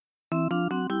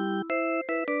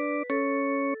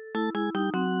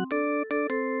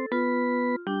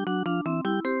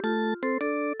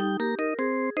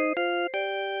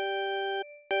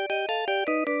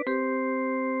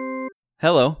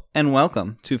Hello, and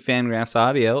welcome to Fangraphs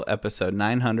Audio, episode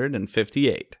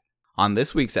 958. On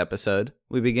this week's episode,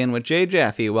 we begin with Jay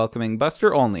Jaffe welcoming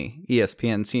Buster Olney,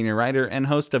 ESPN senior writer and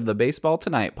host of the Baseball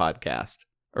Tonight podcast.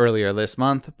 Earlier this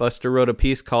month, Buster wrote a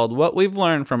piece called What We've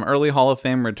Learned from Early Hall of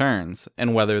Fame Returns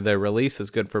and Whether Their Release is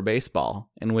Good for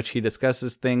Baseball, in which he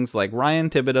discusses things like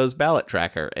Ryan Thibodaux's ballot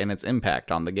tracker and its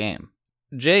impact on the game.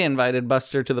 Jay invited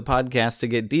Buster to the podcast to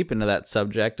get deep into that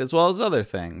subject as well as other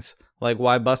things, like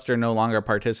why Buster no longer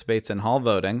participates in hall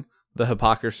voting, the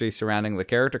hypocrisy surrounding the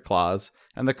character clause,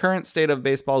 and the current state of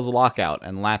baseball's lockout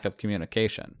and lack of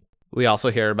communication. We also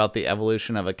hear about the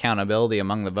evolution of accountability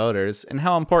among the voters and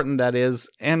how important that is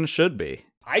and should be.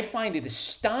 I find it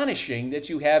astonishing that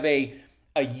you have a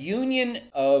union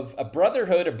of a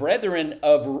brotherhood, a brethren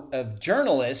of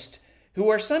journalists who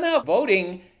are somehow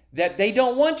voting that they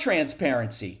don't want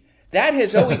transparency. That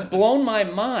has always blown my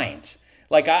mind.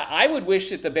 Like, I would wish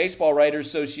that the Baseball Writers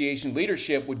Association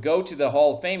leadership would go to the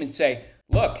Hall of Fame and say,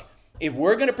 look, if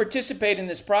we're going to participate in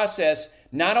this process,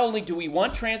 not only do we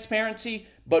want transparency,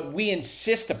 but we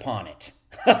insist upon it.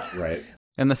 Right.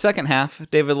 In the second half,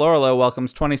 David Laurilow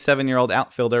welcomes 27-year-old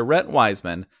outfielder Rhett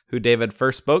Wiseman, who David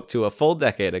first spoke to a full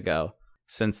decade ago.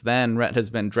 Since then, Rhett has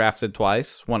been drafted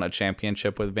twice, won a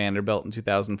championship with Vanderbilt in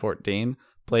 2014,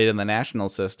 played in the national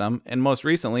system, and most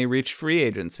recently reached free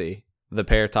agency. The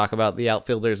pair talk about the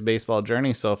outfielder's baseball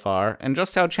journey so far, and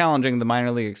just how challenging the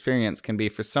minor league experience can be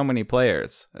for so many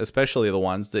players, especially the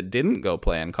ones that didn't go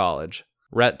play in college.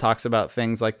 Rhett talks about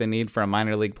things like the need for a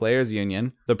minor league players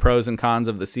union, the pros and cons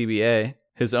of the CBA,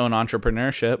 his own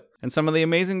entrepreneurship, and some of the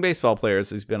amazing baseball players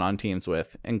he's been on teams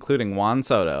with, including Juan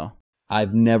Soto.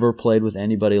 I've never played with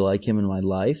anybody like him in my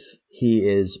life. He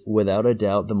is, without a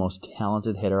doubt, the most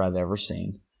talented hitter I've ever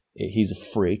seen. He's a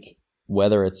freak.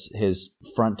 Whether it's his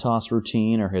front toss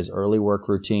routine or his early work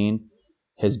routine,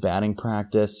 his batting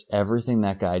practice, everything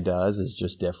that guy does is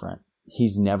just different.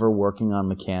 He's never working on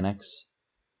mechanics.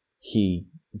 He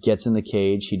gets in the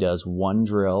cage, he does one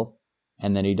drill,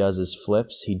 and then he does his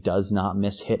flips. He does not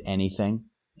miss hit anything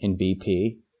in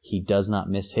BP. He does not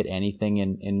miss hit anything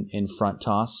in front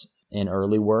toss, in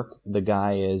early work. The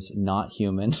guy is not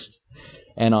human.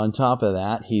 And on top of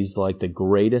that, he's like the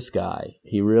greatest guy.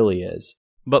 He really is.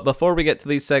 But before we get to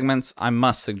these segments, I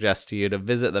must suggest to you to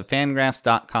visit the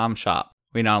Fangraphs.com shop.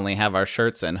 We not only have our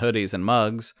shirts and hoodies and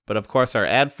mugs, but of course our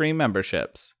ad-free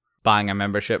memberships. Buying a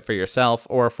membership for yourself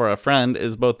or for a friend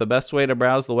is both the best way to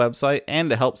browse the website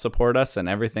and to help support us in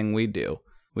everything we do.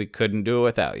 We couldn't do it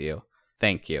without you.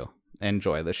 Thank you.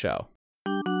 Enjoy the show.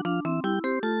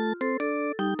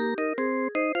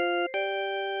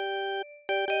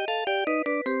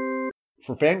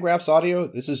 For Fangraphs Audio,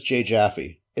 this is Jay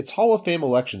Jaffe. It's Hall of Fame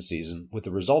election season, with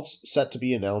the results set to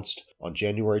be announced on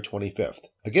January 25th.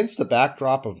 Against the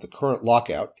backdrop of the current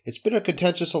lockout, it's been a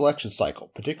contentious election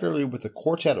cycle, particularly with the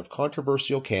quartet of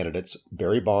controversial candidates,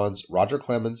 Barry Bonds, Roger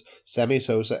Clemens, Sammy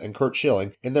Sosa, and Curt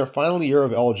Schilling, in their final year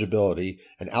of eligibility,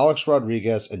 and Alex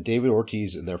Rodriguez and David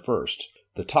Ortiz in their first.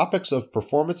 The topics of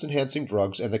performance-enhancing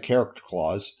drugs and the character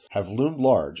clause have loomed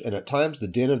large, and at times the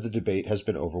din of the debate has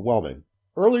been overwhelming.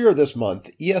 Earlier this month,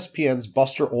 ESPN's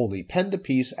Buster Olney penned a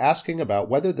piece asking about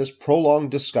whether this prolonged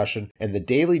discussion and the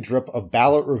daily drip of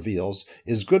ballot reveals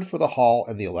is good for the Hall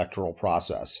and the electoral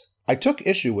process. I took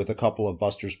issue with a couple of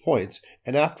Buster's points,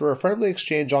 and after a friendly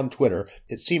exchange on Twitter,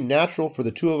 it seemed natural for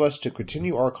the two of us to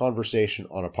continue our conversation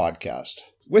on a podcast.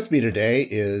 With me today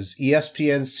is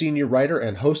ESPN's senior writer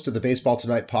and host of the Baseball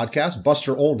Tonight podcast,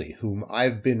 Buster Olney, whom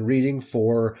I've been reading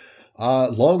for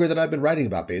longer than I've been writing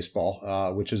about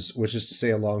baseball, which is to say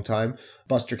a long time.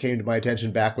 Buster came to my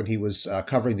attention back when he was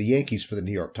covering the Yankees for the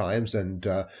New York Times, and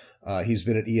he's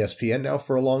been at ESPN now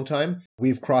for a long time.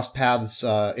 We've crossed paths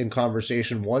in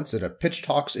conversation once at a Pitch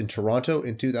Talks in Toronto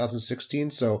in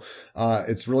 2016, so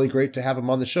it's really great to have him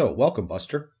on the show. Welcome,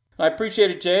 Buster. I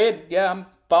appreciate it, Jay. Yeah, I'm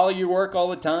follow your work all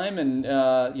the time, and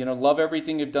love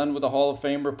everything you've done with the Hall of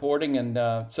Fame reporting, and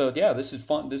so yeah, this is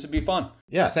fun. This would be fun.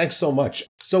 Yeah, thanks so much.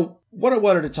 So what I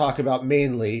wanted to talk about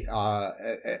mainly,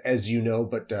 as you know,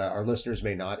 but our listeners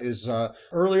may not, is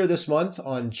earlier this month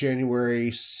on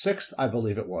January 6th, I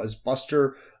believe it was,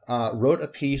 Buster wrote a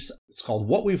piece. It's called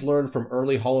What We've Learned from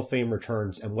Early Hall of Fame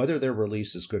Returns and Whether Their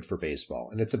Release is Good for Baseball.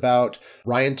 And it's about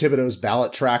Ryan Thibodaux's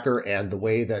ballot tracker and the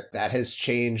way that has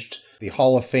changed the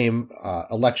Hall of Fame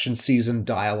election season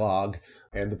dialogue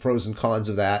and the pros and cons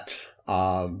of that.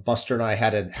 Buster and I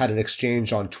had an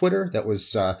exchange on Twitter that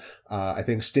was, I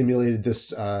think, stimulated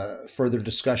this further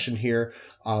discussion here.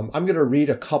 I'm going to read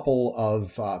a couple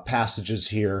of passages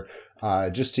here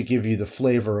just to give you the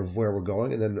flavor of where we're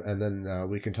going, and then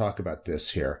we can talk about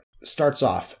this here. starts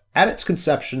off, at its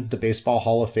conception, the Baseball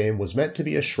Hall of Fame was meant to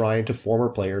be a shrine to former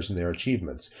players and their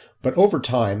achievements. But over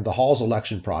time, the Hall's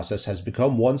election process has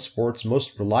become one sport's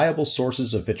most reliable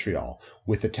sources of vitriol,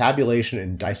 with the tabulation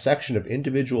and dissection of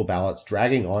individual ballots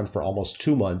dragging on for almost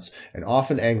 2 months, and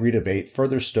often angry debate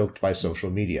further stoked by social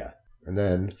media. And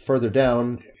then further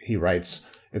down, he writes,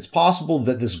 it's possible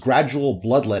that this gradual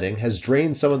bloodletting has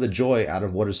drained some of the joy out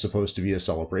of what is supposed to be a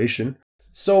celebration.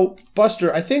 So,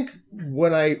 Buster, I think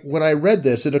when I read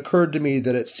this, it occurred to me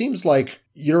that it seems like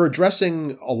you're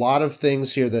addressing a lot of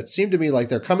things here that seem to me like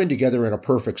they're coming together in a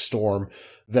perfect storm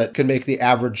that can make the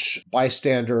average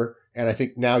bystander, and I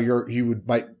think now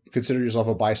might consider yourself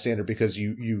a bystander because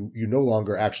you no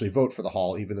longer actually vote for the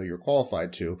Hall, even though you're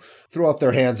qualified to, throw up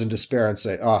their hands in despair and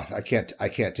say, "Oh, I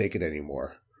can't take it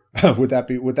anymore." Would that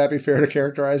be fair to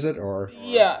characterize it, or?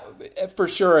 Yeah, for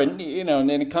sure. And and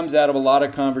then it comes out of a lot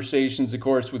of conversations, of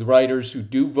course, with writers who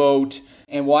do vote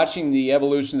and watching the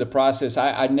evolution of the process.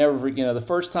 I never, the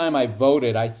first time I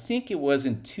voted, I think it was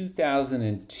in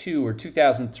 2002 or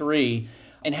 2003,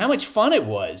 and how much fun it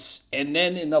was. And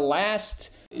then in the last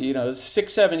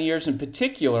 6-7 years in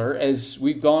particular, as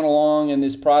we've gone along in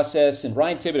this process, and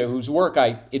Ryan Thibodeau, whose work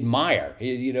I admire,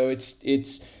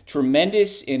 it's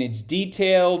tremendous and it's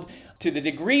detailed to the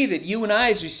degree that you and I,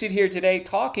 as we sit here today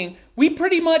talking, we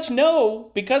pretty much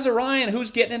know, because of Ryan,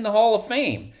 who's getting in the Hall of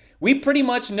Fame. We pretty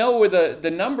much know where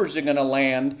the numbers are going to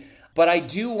land, but I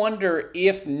do wonder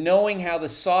if knowing how the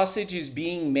sausage is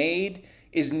being made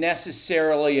is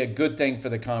necessarily a good thing for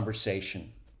the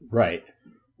conversation. Right.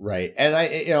 And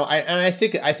I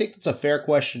think it's a fair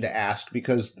question to ask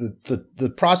because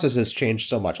the process has changed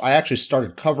so much. I actually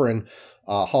started covering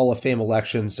Hall of Fame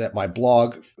elections at my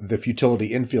blog, The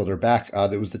Futility Infielder, back.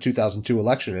 That was the 2002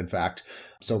 election, in fact.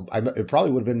 So it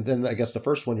probably would have been then, I guess, the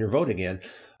first one you're voting in.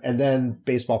 And then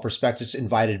Baseball Prospectus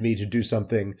invited me to do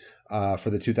something for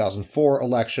the 2004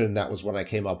 election. That was when I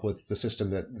came up with the system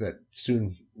that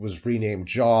soon was renamed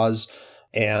JAWS.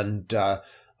 And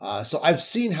so I've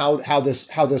seen how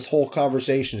this whole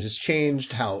conversation has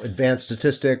changed, how advanced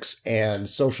statistics and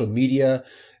social media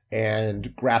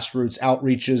and grassroots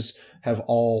outreaches have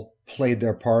all played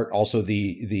their part. Also,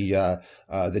 the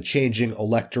changing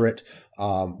electorate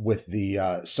with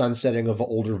the sunsetting of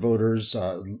older voters,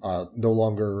 no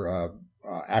longer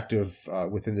active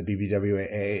within the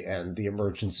BBWAA, and the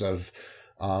emergence of,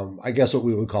 I guess, what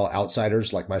we would call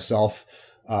outsiders like myself,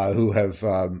 who have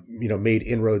made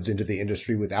inroads into the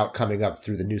industry without coming up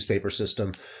through the newspaper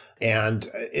system, and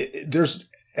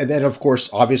and then, of course,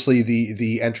 obviously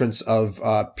the entrance of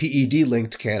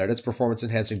PED-linked candidates,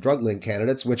 performance-enhancing drug-linked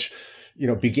candidates, which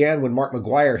began when Mark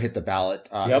McGwire hit the ballot,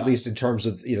 at least in terms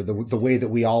of the way that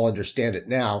we all understand it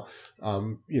now.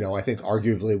 I think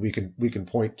arguably we can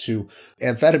point to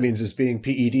amphetamines as being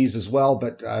PEDs as well,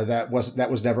 but that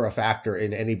was never a factor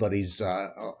in anybody's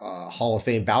Hall of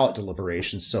Fame ballot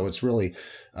deliberations. So it's really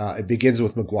it begins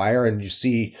with McGwire, and you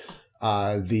see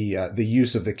the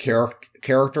use of the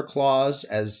character clause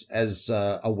as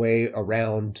a way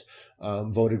around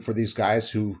voting for these guys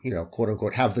who, quote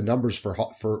unquote, have the numbers for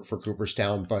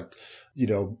Cooperstown, but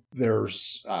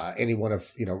there's any one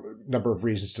of number of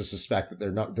reasons to suspect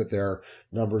that their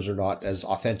numbers are not as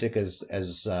authentic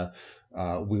as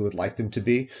we would like them to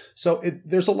be. So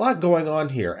there's a lot going on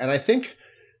here, and I think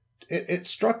it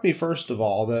struck me, first of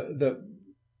all,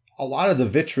 a lot of the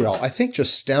vitriol I think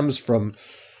just stems from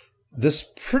this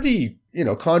pretty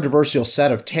controversial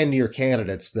set of 10-year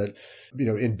candidates that,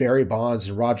 in Barry Bonds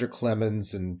and Roger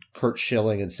Clemens and Curt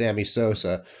Schilling and Sammy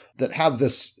Sosa, that have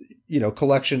this,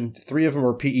 collection. 3 of them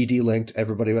are PED linked,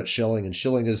 everybody but Schilling. And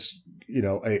Schilling is,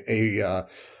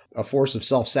 a force of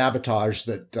self-sabotage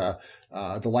that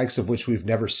the likes of which we've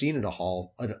never seen in a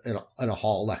Hall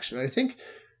election. And I think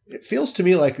it feels to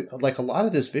me like a lot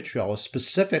of this vitriol is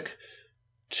specific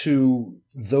to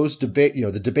those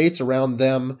the debates around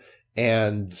them,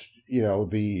 and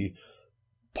the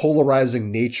polarizing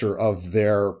nature of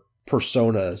their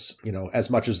personas, as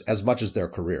much as their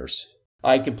careers.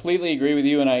 I completely agree with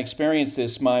you, and I experienced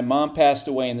this. My mom passed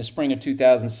away in the spring of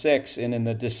 2006, and in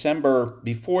the December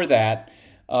before that,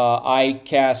 I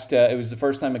cast, it was the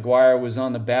first time McGwire was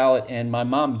on the ballot, and my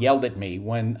mom yelled at me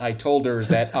when I told her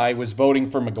that I was voting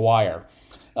for McGwire.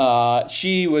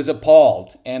 She was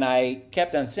appalled, and I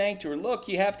kept on saying to her, look,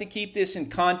 you have to keep this in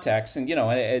context. And,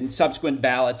 in subsequent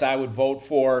ballots, I would vote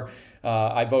for,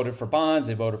 I voted for Bonds,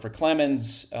 I voted for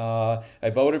Clemens,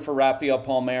 I voted for Rafael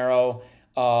Palmeiro,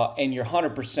 and you're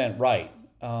 100% right.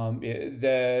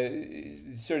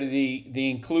 The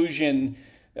inclusion,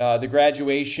 the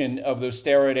graduation of those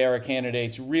steroid era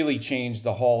candidates really changed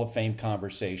the Hall of Fame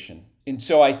conversation. And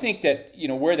so I think that,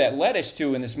 where that led us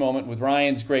to in this moment with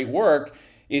Ryan's great work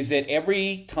is that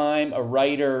every time a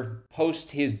writer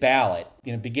posts his ballot,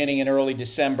 beginning in early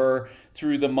December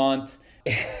through the month,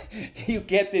 you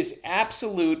get this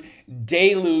absolute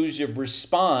deluge of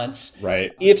response.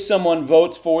 Right. If someone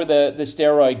votes for the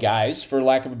steroid guys, for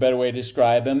lack of a better way to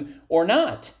describe them, or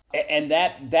not. And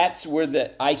that's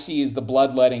where I see as the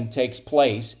bloodletting takes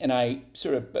place. And I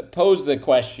sort of pose the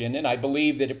question, and I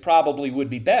believe that it probably would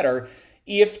be better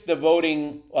if the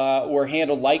voting were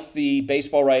handled like the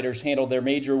baseball writers handled their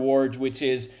major awards, which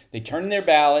is they turn in their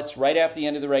ballots right after the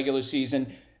end of the regular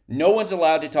season. No one's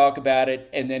allowed to talk about it.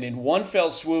 And then in one fell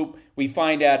swoop, we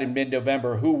find out in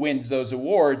mid-November who wins those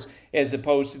awards, as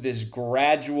opposed to this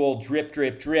gradual drip,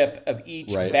 drip, drip of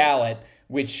each ballot,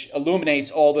 which illuminates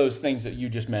all those things that you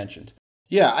just mentioned.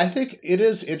 Yeah, I think it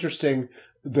is interesting,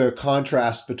 the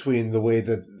contrast between the way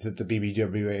that the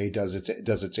BBWA does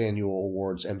its annual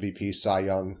awards, MVP, Cy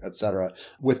Young, etc.,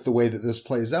 with the way that this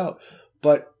plays out.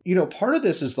 But, part of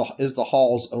this is the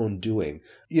Hall's own doing.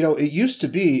 It used to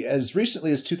be, as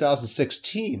recently as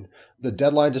 2016, the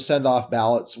deadline to send off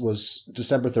ballots was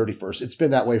December 31st. It's been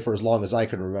that way for as long as I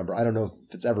can remember. I don't know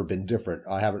if it's ever been different.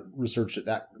 I haven't researched it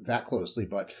that closely,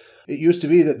 but it used to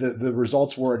be that the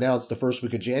results were announced the first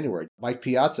week of January. Mike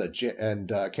Piazza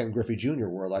and Ken Griffey Jr.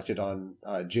 were elected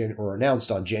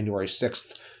announced on January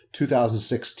 6th,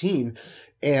 2016.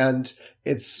 And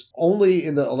it's only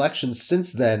in the elections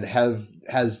since then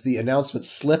has the announcement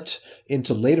slipped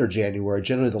into later January,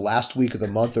 generally the last week of the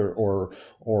month or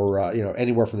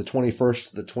anywhere from the 21st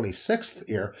to the 26th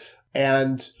here.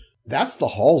 And that's the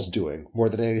Hall's doing more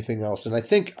than anything else. And I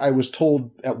think I was told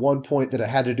at one point that it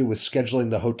had to do with scheduling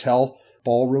the hotel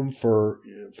ballroom for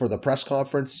the press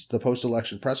conference, the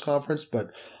post-election press conference,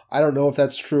 but I don't know if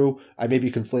that's true. I may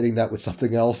be conflating that with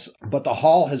something else, but the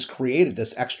Hall has created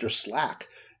this extra slack.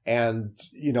 And,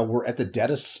 we're at the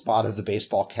deadest spot of the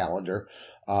baseball calendar.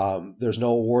 There's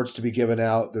no awards to be given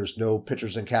out. There's no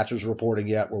pitchers and catchers reporting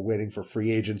yet. We're waiting for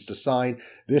free agents to sign.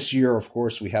 This year, of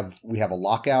course, we have a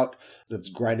lockout that's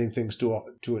grinding things to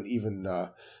an even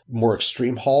more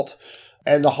extreme halt.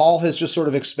 And the Hall has just sort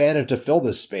of expanded to fill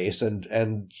this space.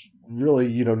 And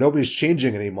really, nobody's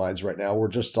changing any minds right now. We're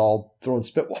just all throwing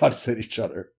spitwads at each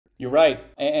other. You're right.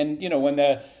 And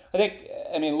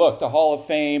look, the Hall of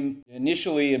Fame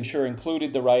initially, I'm sure,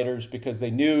 included the writers because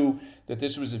they knew that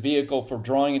this was a vehicle for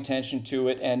drawing attention to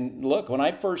it. And look, when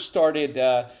I first started,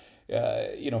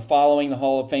 following the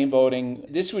Hall of Fame voting,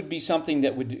 this would be something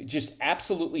that would just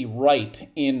absolutely ripe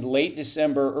in late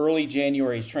December, early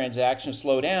January as transactions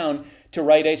slow down to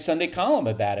write a Sunday column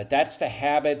about it. That's the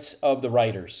habits of the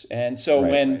writers. And so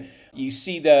when you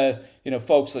see the,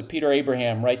 folks like Peter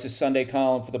Abraham writes a Sunday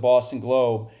column for the Boston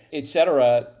Globe,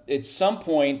 etc. At some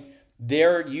point,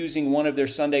 they're using one of their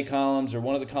Sunday columns or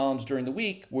one of the columns during the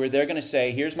week where they're going to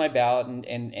say, here's my ballot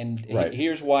and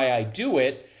here's why I do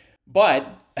it. But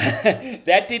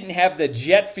that didn't have the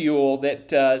jet fuel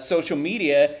that social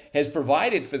media has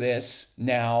provided for this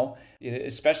now,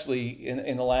 especially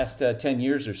in the last 10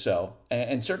 years or so.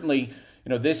 And certainly,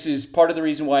 this is part of the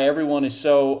reason why everyone is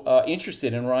so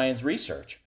interested in Ryan's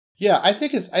research. Yeah, I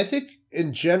think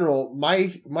in general,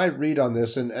 my read on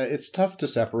this, and it's tough to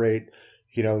separate,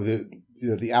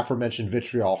 the aforementioned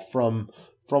vitriol from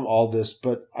all this,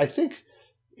 but I think,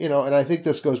 and I think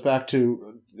this goes back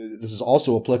to, this is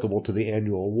also applicable to the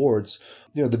annual awards.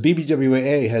 The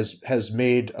BBWA has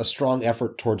made a strong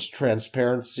effort towards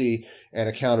transparency and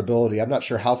accountability. I'm not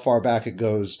sure how far back it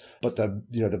goes, but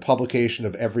the publication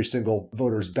of every single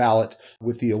voter's ballot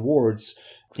with the awards,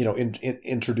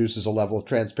 introduces a level of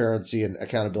transparency and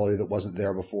accountability that wasn't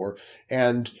there before.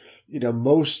 And,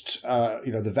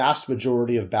 the vast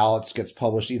majority of ballots gets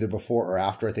published either before or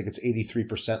after. I think it's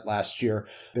 83% last year.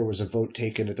 There was a vote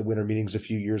taken at the winter meetings a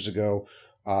few years ago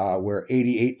where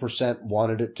 88%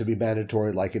 wanted it to be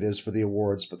mandatory like it is for the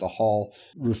awards, but the Hall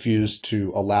refused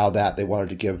to allow that. They wanted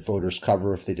to give voters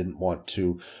cover if they didn't want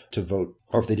to vote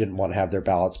or if they didn't want to have their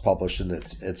ballots published, and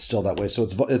it's still that way. So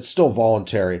it's still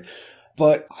voluntary.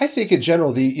 But I think in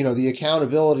general, the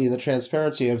accountability and the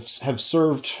transparency have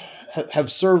served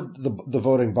the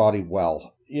voting body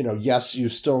well. Yes,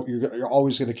 you're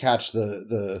always going to catch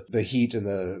the heat and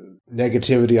the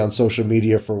negativity on social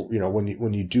media for,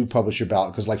 when you do publish your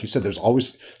ballot, because like you said,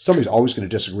 somebody's always going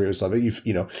to disagree with something.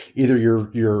 Either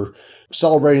you're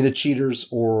celebrating the cheaters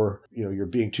or, you're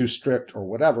being too strict or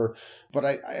whatever. But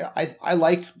I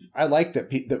like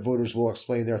that voters will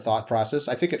explain their thought process.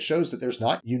 I think it shows that there's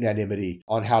not unanimity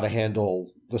on how to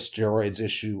handle the steroids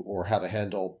issue or how to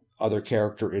handle other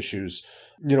character issues,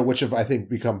 which have, I think,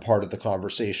 become part of the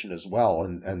conversation as well.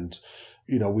 And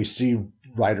we see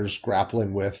writers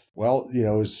grappling with,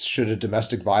 should a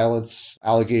domestic violence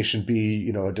allegation be,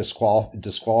 a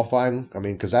disqualifying? I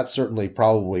mean, because that's certainly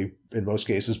probably in most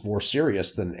cases more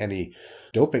serious than any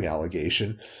doping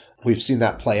allegation. We've seen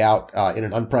that play out in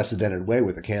an unprecedented way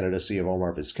with the candidacy of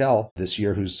Omar Vizquel this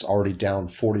year, who's already down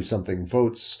 40-something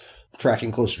votes,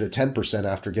 tracking closer to 10%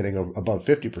 after getting above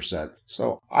 50%.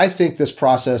 So I think this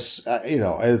process,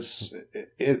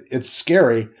 it's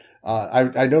scary.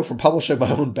 I know from publishing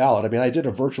my own ballot. I mean, I did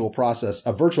a virtual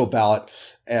ballot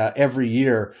every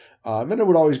year. And it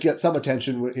would always get some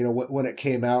attention, when it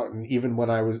came out, and even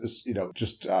when I was,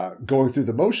 just going through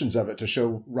the motions of it to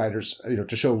show writers,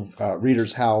 to show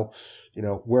readers how,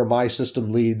 where my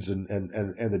system leads and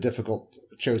the difficult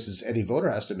choices any voter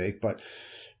has to make. But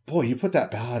boy, you put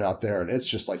that ballot out there, and it's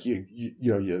just like you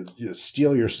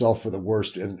steel yourself for the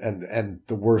worst, and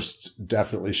the worst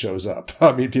definitely shows up.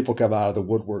 I mean, people come out of the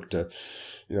woodwork to,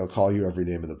 call you every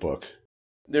name in the book.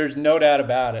 There's no doubt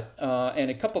about it. And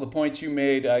a couple of the points you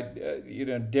made,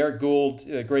 Derek Gould,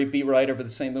 a great beat writer for the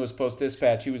St. Louis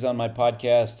Post-Dispatch, he was on my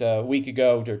podcast a week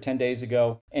ago or 10 days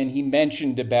ago, and he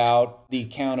mentioned about the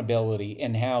accountability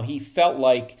and how he felt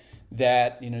like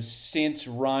that, since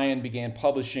Ryan began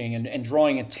publishing and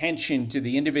drawing attention to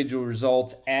the individual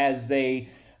results as they,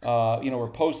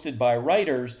 were posted by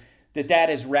writers, that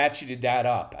has ratcheted that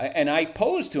up. And I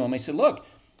posed to him, I said, look,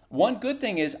 one good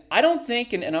thing is, I don't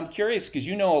think, and I'm curious because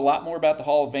you know a lot more about the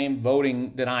Hall of Fame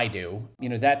voting than I do.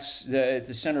 That's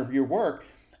the center of your work.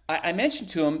 I mentioned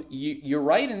to him, you're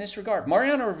right in this regard.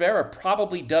 Mariano Rivera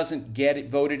probably doesn't get it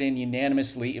voted in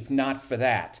unanimously if not for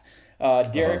that.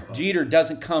 Derek Jeter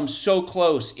doesn't come so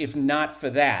close if not for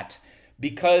that.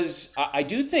 Because I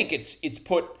do think it's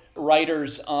put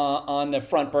writers on the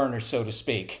front burner, so to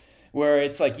speak, where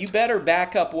it's like, you better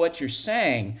back up what you're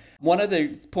saying. One other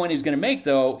point he was going to make,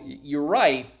 though, you're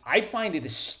right. I find it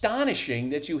astonishing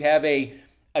that you have a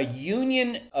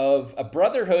union of a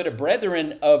brotherhood, a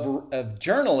brethren of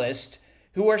journalists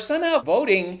who are somehow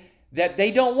voting that they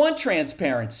don't want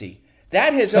transparency.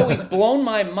 That has always blown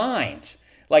my mind.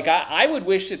 Like, I would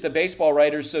wish that the Baseball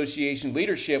Writers Association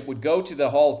leadership would go to the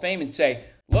Hall of Fame and say,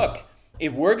 look,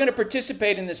 if we're going to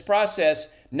participate in this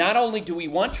process, not only do we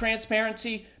want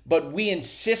transparency, but we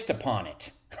insist upon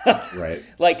it. Right.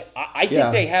 Like, I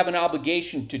think they have an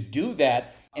obligation to do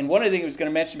that. And one of the things I was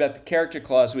going to mention about the character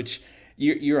clause, which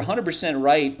you're 100%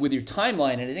 right with your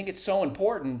timeline, and I think it's so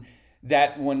important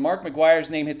that when Mark McGwire's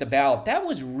name hit the ballot, that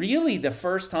was really the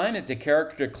first time that the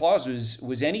character clause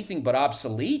was anything but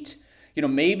obsolete.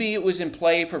 Maybe it was in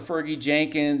play for Fergie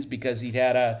Jenkins because he'd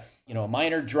had a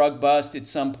minor drug bust at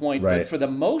some point. Right. But for the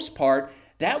most part,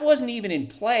 that wasn't even in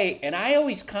play. And I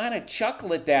always kind of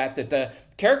chuckle at that the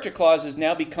character clause has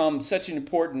now become such an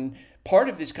important part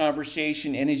of this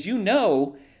conversation. And as you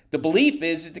know, the belief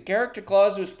is that the character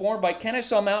clause was formed by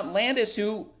Kennesaw Mountain Landis,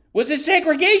 who was a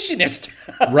segregationist.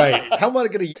 Right. How am I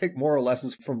going to take moral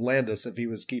lessons from Landis if he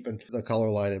was keeping the color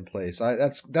line in place?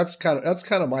 That's kind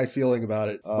of my feeling about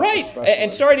it. Right.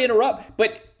 And sorry to interrupt,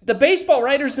 but the baseball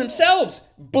writers themselves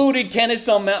booted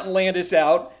Kennesaw Mountain Landis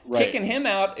out, kicking him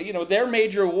out. Their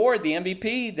major award, the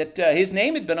MVP that his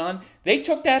name had been on, they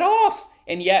took that off.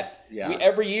 And yet,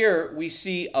 every year we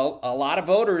see a lot of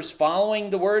voters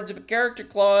following the words of a character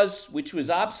clause, which was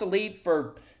obsolete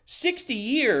for 60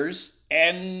 years.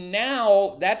 And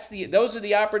now those are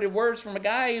the operative words from a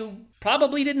guy who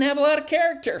probably didn't have a lot of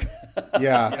character.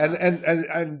 Yeah,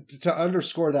 and to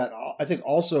underscore that, I think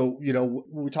also, when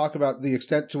we talk about the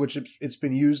extent to which it's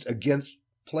been used against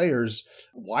players,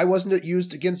 why wasn't it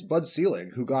used against Bud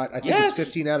Selig, who got, I think, it's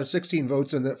 15 out of 16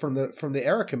 votes from the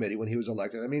ERA committee when he was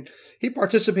elected? I mean, he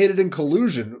participated in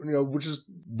collusion, which is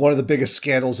one of the biggest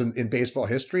scandals in baseball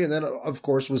history, and then of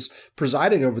course was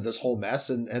presiding over this whole mess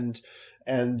and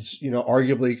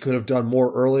arguably could have done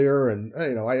more earlier. And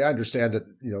I understand that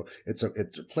it's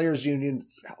a players union.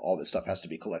 All this stuff has to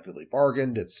be collectively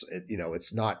bargained.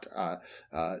 It's not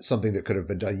something that could have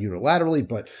been done unilaterally.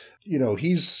 But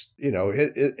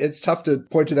it's tough to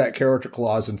point to that character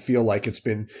clause and feel like it's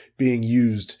been being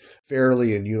used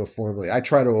fairly and uniformly. I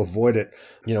try to avoid it.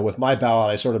 With my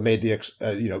ballot, I sort of made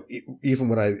even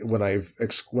when I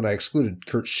excluded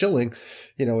Curt Schilling,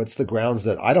 it's the grounds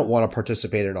that I don't want to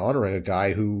participate in honoring a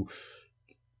guy who,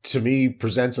 to me,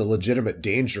 presents a legitimate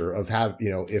danger of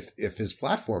if his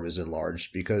platform is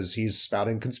enlarged because he's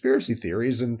spouting conspiracy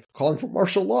theories and calling for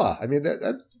martial law. I mean,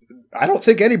 I don't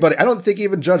think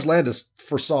even Judge Landis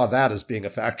foresaw that as being a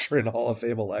factor in Hall of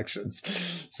Fame elections.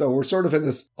 So we're sort of in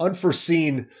this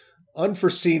unforeseen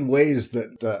ways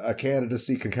that a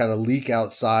candidacy can kind of leak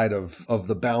outside of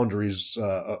the boundaries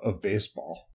of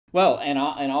baseball. Well, and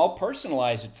I'll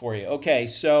personalize it for you. Okay,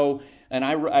 so and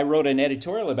I wrote an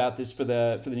editorial about this for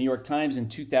the New York Times in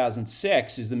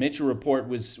 2006 as the Mitchell report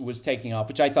was taking off,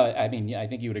 which I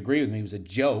think you would agree with me, was a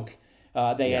joke.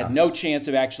 They had no chance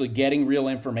of actually getting real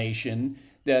information.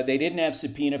 They didn't have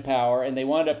subpoena power, and they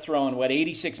wound up throwing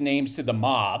 86 names to the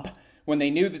mob when they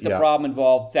knew that the problem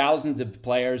involved thousands of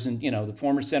players. And the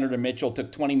former Senator Mitchell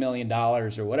took $20 million or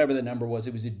whatever the number was.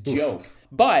 It was a joke.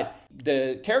 But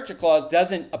the character clause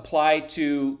doesn't apply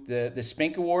to the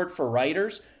Spink Award for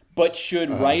writers. But should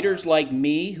writers like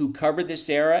me who covered this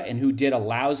era and who did a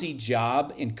lousy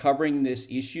job in covering this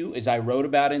issue, as I wrote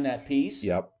about in that piece,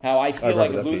 how I feel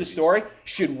like it blew the story,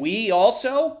 should we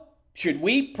also? Should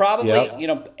we probably,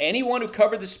 anyone who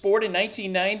covered the sport in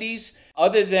 1990s,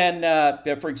 other than,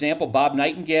 for example, Bob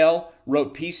Nightingale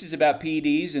wrote pieces about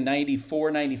PEDs in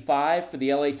 94, 95 for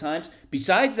the LA Times.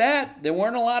 Besides that, there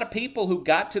weren't a lot of people who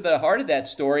got to the heart of that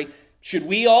story. Should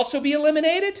we also be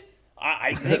eliminated?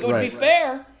 I think it would be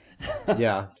fair.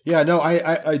 No,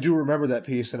 I do remember that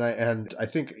piece, and I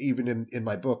think even in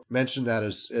my book mentioned that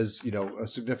as a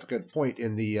significant point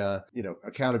in the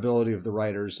accountability of the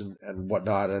writers and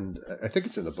whatnot, and I think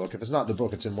it's in the book. If it's not in the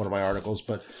book, it's in one of my articles.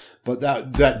 But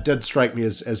that did strike me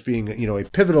as being a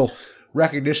pivotal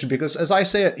recognition, because as I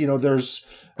say it, there's,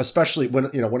 especially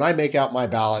when I make out my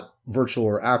ballot, virtual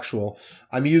or actual,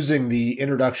 I'm using the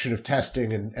introduction of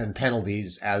testing and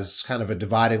penalties as kind of a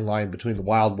dividing line between the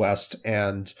Wild West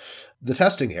and the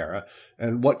testing era.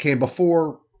 And what came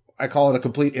before, I call it a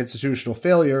complete institutional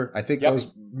failure. I think those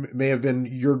may have been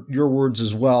your words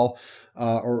as well,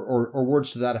 or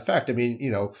words to that effect. I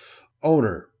mean,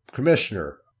 owner,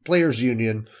 commissioner, players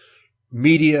union,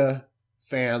 media,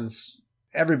 fans,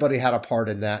 everybody had a part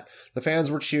in that. The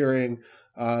fans were cheering.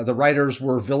 The writers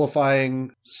were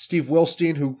vilifying Steve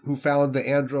Wilstein, who found the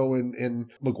Andro in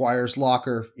McGuire's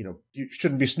locker. You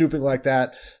shouldn't be snooping like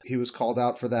that. He was called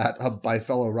out for that by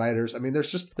fellow writers. I mean,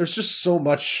 there's just so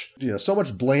much, so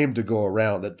much blame to go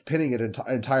around that pinning it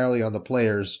entirely on the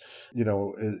players,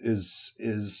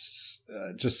 is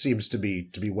just seems to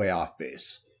be way off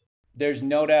base. There's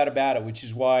no doubt about it, which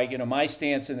is why, my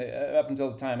stance up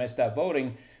until the time I stopped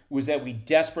voting was that we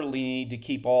desperately need to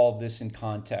keep all of this in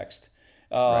context.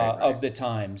 Of the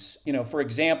times. For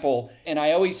example, and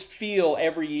I always feel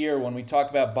every year when we talk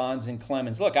about Bonds and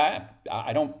Clemens, look, I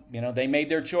don't, they made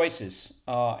their choices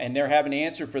and they're having to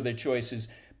answer for their choices.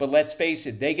 But let's face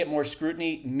it, they get more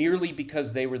scrutiny merely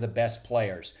because they were the best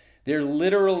players. There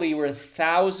literally were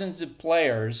thousands of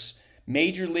players,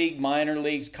 major league, minor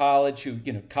leagues, college,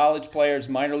 college players,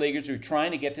 minor leaguers who are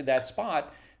trying to get to that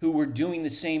spot, who were doing the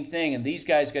same thing. And these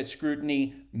guys got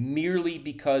scrutiny merely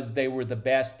because they were the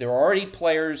best. There are already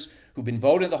players who've been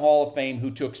voted in the Hall of Fame who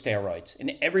took steroids.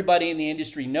 And everybody in the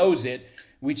industry knows it,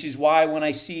 which is why when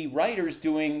I see writers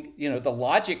doing, the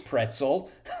logic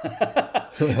pretzel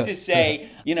to say,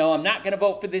 I'm not going to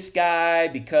vote for this guy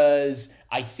because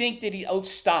I think that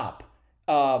stop.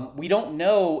 We don't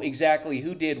know exactly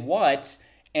who did what.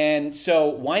 And so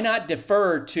why not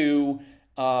defer to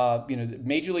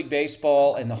Major League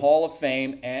Baseball and the Hall of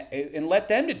Fame and let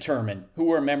them determine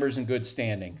who are members in good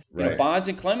standing. Right. Bonds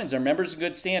and Clemens are members in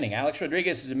good standing. Alex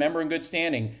Rodriguez is a member in good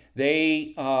standing.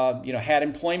 They, had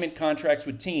employment contracts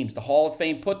with teams. The Hall of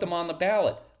Fame put them on the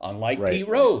ballot, unlike Pete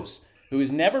Rose, who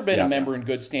has never been a member in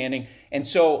good standing. And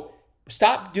so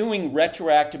stop doing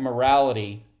retroactive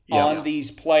morality on these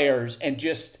players and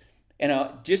just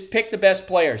pick the best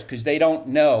players, because they don't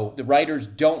know. The writers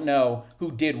don't know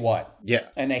who did what. Yeah.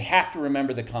 And they have to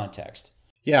remember the context.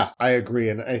 Yeah, I agree.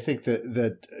 And I think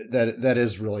that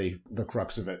is really the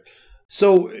crux of it.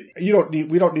 So we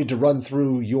don't need to run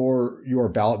through your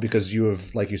ballot, because you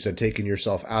have, like you said, taken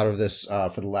yourself out of this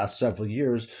for the last several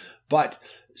years. But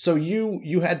so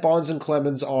you had Bonds and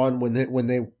Clemens on when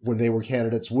they were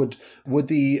candidates. Would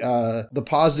the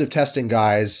positive testing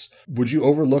guys, would you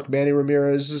overlook Manny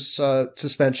Ramirez's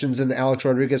suspensions and Alex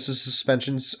Rodriguez's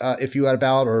suspensions if you had a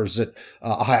ballot, or is it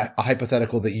a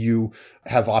hypothetical that you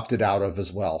have opted out of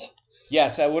as well?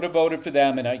 Yes, I would have voted for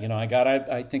them, and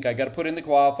I think I got to put in the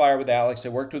qualifier with Alex. I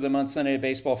worked with him on Sunday Night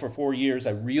Baseball for 4 years.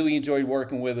 I really enjoyed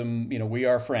working with him. We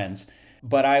are friends.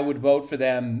 But I would vote for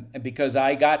them because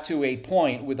I got to a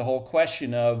point with the whole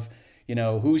question of,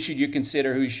 who should you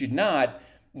consider, who should not.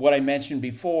 What I mentioned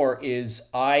before is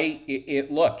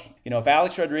if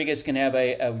Alex Rodriguez can have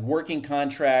a working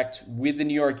contract with the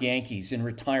New York Yankees in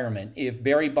retirement, if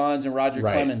Barry Bonds and Roger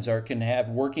Clemens can have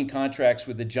working contracts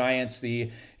with the Giants, the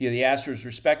Astros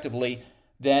respectively,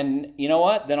 then you know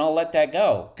what? Then I'll let that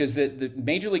go, because the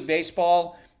Major League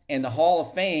Baseball and the Hall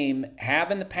of Fame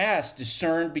have in the past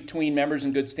discerned between members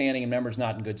in good standing and members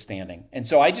not in good standing. And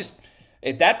so I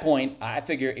at that point, I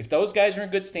figure if those guys are in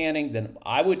good standing, then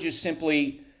I would just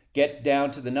simply get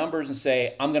down to the numbers and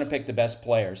say, I'm going to pick the best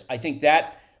players. I think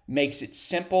that makes it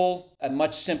simple, a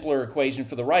much simpler equation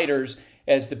for the writers,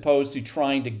 as opposed to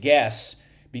trying to guess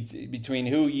between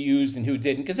who used and who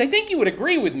didn't. Because I think you would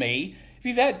agree with me, if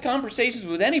you've had conversations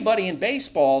with anybody in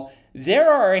baseball,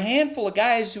 there are a handful of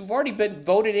guys who've already been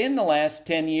voted in the last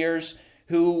 10 years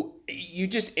who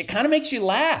it kind of makes you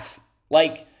laugh.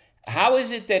 Like, how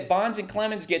is it that Bonds and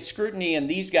Clemens get scrutiny and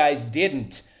these guys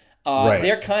didn't? Right.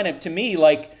 They're kind of, to me,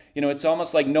 like, it's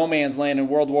almost like no man's land in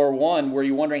World War I, where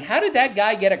you're wondering, how did that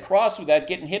guy get across without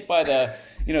getting hit by the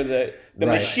Right.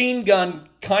 machine gun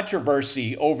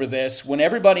controversy over this, when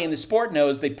everybody in the sport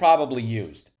knows they probably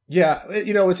used? Yeah,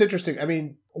 it's interesting. I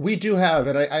mean, we do have,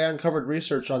 and I uncovered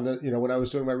research on when I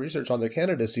was doing my research on the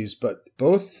candidacies, but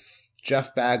both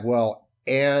Jeff Bagwell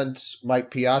and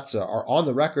Mike Piazza are on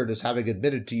the record as having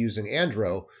admitted to using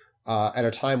Andro at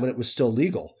a time when it was still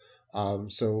legal.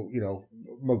 McGwire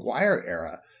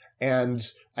era.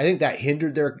 And I think that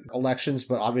hindered their elections,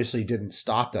 but obviously didn't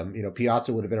stop them.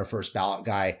 Piazza would have been a first ballot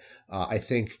guy, I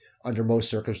think, under most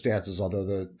circumstances, although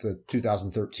the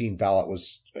 2013 ballot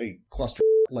was a cluster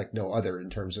like no other in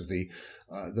terms of the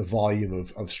volume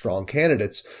of strong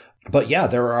candidates. But yeah,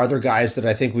 there are other guys that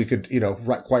I think we could,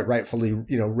 quite rightfully,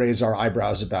 raise our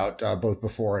eyebrows about both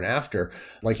before and after.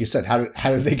 Like you said,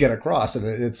 how did they get across? And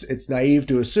it's naive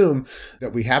to assume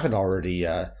that we haven't already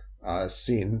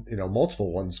seen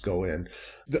multiple ones go in.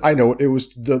 I know it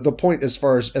was the point as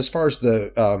far as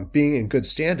the being in good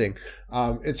standing.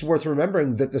 It's worth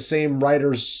remembering that the same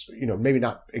writers, maybe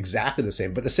not exactly the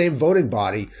same, but the same voting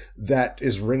body that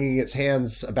is wringing its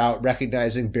hands about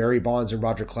recognizing Barry Bonds and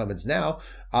Roger Clemens now,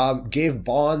 gave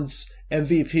Bonds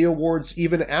MVP awards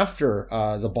even after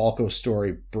the Balco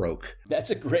story broke. That's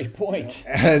a great point.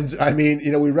 And I mean,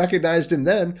 we recognized him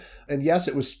then, and yes,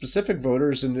 it was specific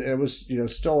voters, and it was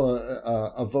still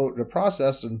a vote and a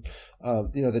process, and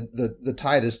the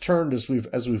tide has turned as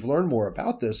we've learned more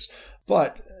about this.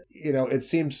 But it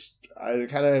seems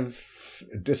kind of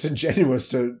disingenuous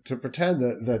to pretend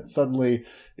that suddenly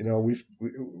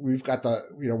we've got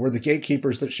we're the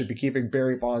gatekeepers that should be keeping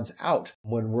Barry Bonds out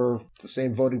when we're the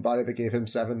same voting body that gave him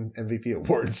 7 MVP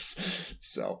awards.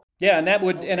 So yeah, and that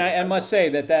would, and I must say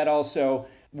that also,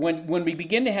 when we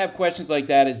begin to have questions like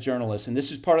that as journalists, and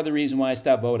this is part of the reason why I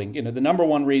stopped voting. The number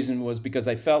one reason was because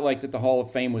I felt like that the Hall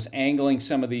of Fame was angling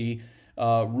some of the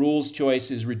rules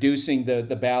choices, reducing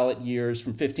the ballot years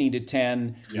from 15 to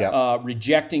 10,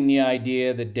 rejecting the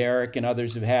idea that Derek and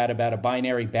others have had about a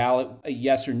binary ballot, a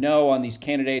yes or no on these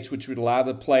candidates, which would allow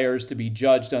the players to be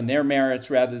judged on their merits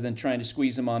rather than trying to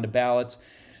squeeze them onto ballots.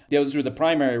 Those were the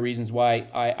primary reasons why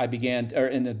I began,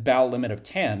 in the ballot limit of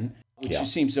 10, which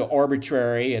just seems so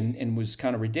arbitrary and was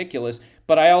kind of ridiculous.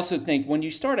 But I also think when you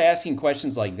start asking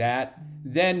questions like that,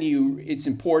 then it's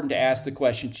important to ask the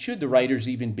question, should the writers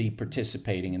even be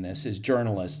participating in this as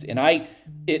journalists? And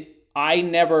I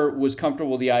never was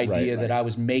comfortable with the idea that I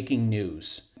was making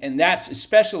news. And that's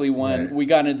especially when we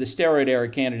got into the steroid era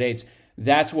candidates,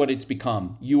 that's what it's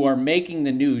become. You are making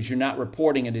the news, you're not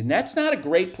reporting it. And that's not a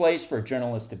great place for a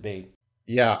journalist to be.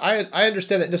 Yeah, I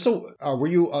understand that. So were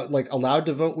you allowed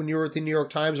to vote when you were at the New York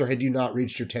Times, or had you not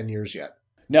reached your 10 years yet?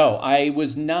 No, I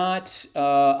was not.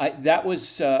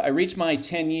 I reached my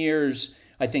 10 years,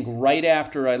 I think, right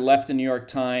after I left the New York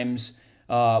Times.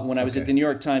 When I was at the New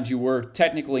York Times, you were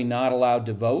technically not allowed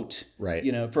to vote,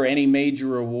 for any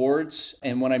major awards.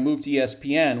 And when I moved to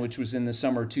ESPN, which was in the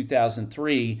summer of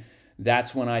 2003,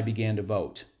 that's when I began to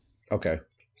vote. Okay.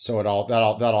 So that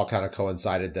all kind of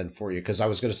coincided then for you, because I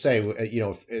was going to say,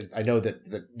 I know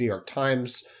that the New York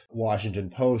Times,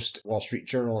 Washington Post, Wall Street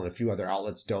Journal, and a few other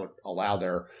outlets don't allow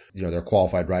their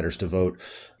qualified writers to vote,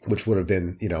 which would have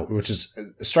been,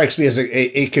 strikes me as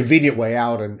a convenient way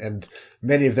out, and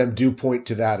many of them do point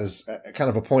to that as a kind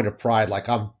of a point of pride, like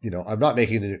I'm not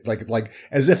making the like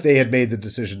as if they had made the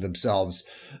decision themselves,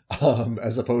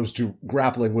 as opposed to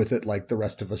grappling with it like the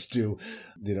rest of us do,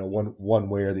 one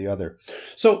way or the other.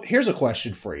 So here's a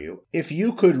question for you: if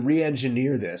you could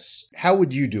re-engineer this, how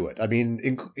would you do it? I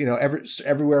mean,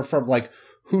 everywhere from like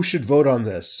who should vote on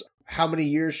this, how many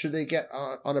years should they get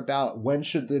on a ballot, when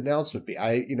should the announcement be?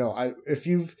 If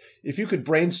you could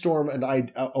brainstorm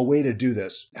a way to do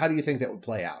this, how do you think that would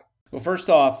play out? Well, first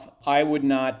off, I would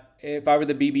not, if I were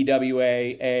the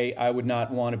BBWA, I would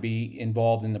not want to be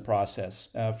involved in the process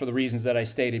for the reasons that I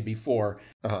stated before.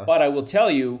 But I will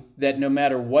tell you that no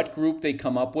matter what group they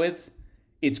come up with,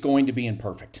 it's going to be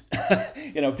imperfect.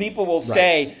 People will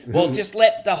say, well, just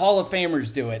let the Hall of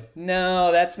Famers do it.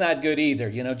 No, that's not good either.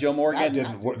 Joe Morgan.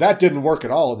 That didn't work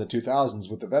at all in the 2000s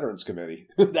with the Veterans Committee.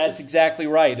 That's exactly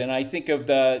right. And I think of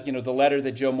the letter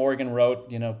that Joe Morgan wrote,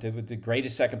 to the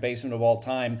greatest second baseman of all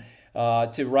time,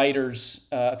 to writers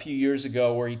a few years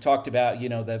ago, where he talked about,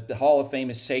 the Hall of Fame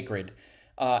is sacred.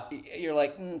 You're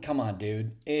like, come on,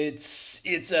 dude.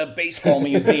 It's a baseball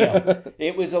museum.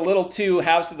 It was a little too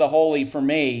House of the Holy for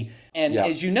me. And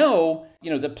as you know,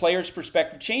 the player's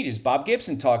perspective changes. Bob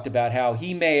Gibson talked about how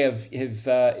he may have, if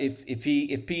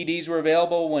PEDs were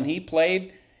available when he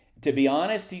played, to be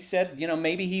honest, he said,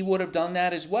 maybe he would have done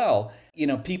that as well.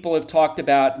 People have talked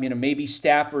about, maybe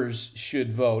staffers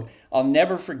should vote. I'll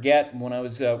never forget when I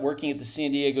was working at the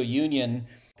San Diego Union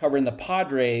covering the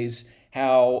Padres,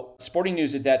 how Sporting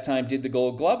News at that time did the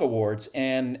Gold Glove Awards.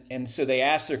 And so they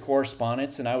asked their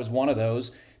correspondents, and I was one of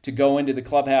those, to go into the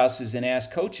clubhouses and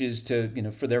ask coaches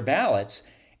to, for their ballots.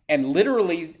 And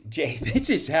literally, Jay, this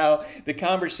is how the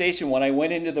conversation, when I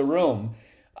went into the room,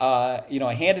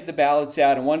 I handed the ballots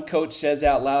out, and one coach says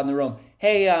out loud in the room,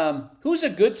 hey, who's a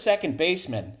good second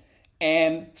baseman?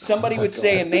 And somebody would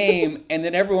say a name, and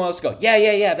then everyone else would go,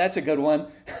 yeah, that's a good one.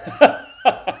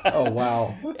 Oh,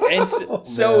 wow. And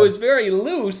so it was very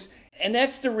loose, and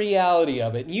that's the reality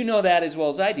of it. You know that as well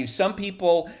as I do. Some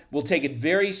people will take it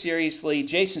very seriously.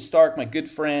 Jason Stark, my good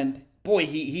friend, boy,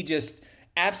 he just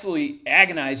absolutely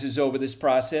agonizes over this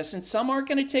process, and some aren't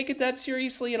going to take it that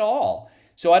seriously at all.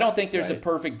 So I don't think there's a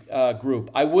perfect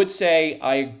group. I would say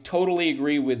I totally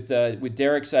agree with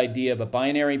Derek's idea of a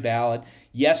binary ballot,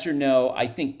 yes or no. I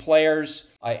think players,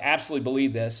 I absolutely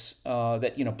believe this,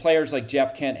 that players like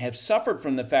Jeff Kent have suffered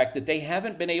from the fact that they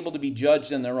haven't been able to be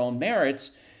judged on their own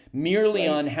merits, merely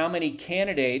on how many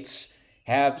candidates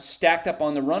have stacked up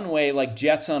on the runway like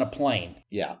jets on a plane.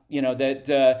 Yeah.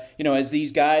 As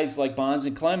these guys like Bonds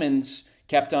and Clemens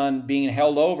kept on being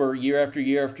held over year after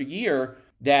year after year,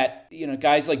 that,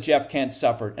 guys like Jeff Kent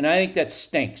suffered. And I think that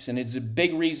stinks. And it's a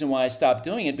big reason why I stopped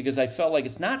doing it, because I felt like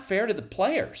it's not fair to the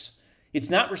players.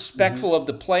 It's not respectful of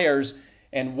the players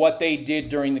and what they did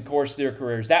during the course of their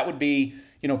careers. That would be,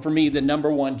 for me, the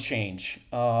number one change.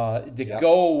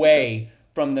 Go away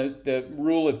from the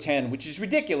rule of 10, which is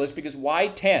ridiculous, because why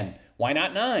 10? Why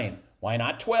not 9? Why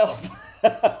not 12?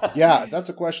 Yeah, that's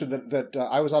a question that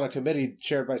I was on a committee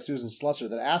chaired by Susan Slusser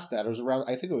that asked that. It was around,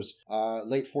 I think it was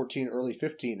late 14, early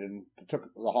 15, and it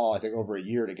took the Hall, I think, over a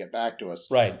year to get back to us.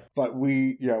 Right. But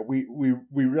we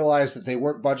realized that they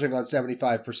weren't budging on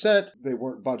 75%. They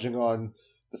weren't budging on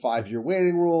the 5-year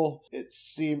waiting rule. It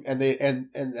seemed, and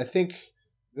I think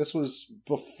this was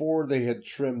before they had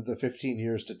trimmed the 15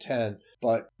 years to 10.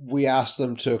 But we asked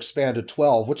them to expand to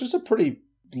 12, which is a pretty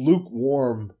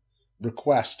lukewarm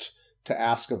request to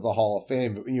ask of the Hall of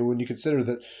Fame. When you consider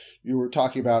that you were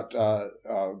talking about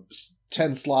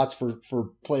 10 slots for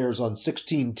players on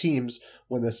 16 teams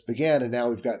when this began, and now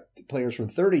we've got players from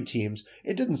 30 teams,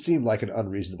 it didn't seem like an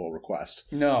unreasonable request.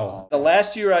 No. The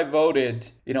last year I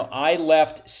voted, I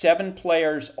left 7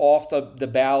 players off the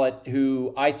ballot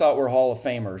who I thought were Hall of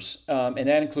Famers. And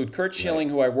that include Curt Schilling,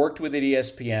 who I worked with at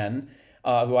ESPN,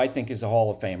 who I think is a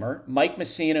Hall of Famer, Mike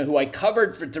Messina, who I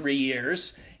covered for 3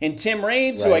 years, and Tim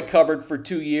Raines, who I covered for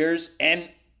 2 years. And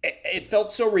it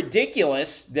felt so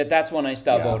ridiculous that's when I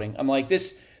stopped voting. I'm like,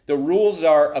 the rules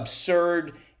are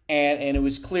absurd, and it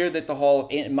was clear that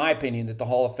in my opinion, that the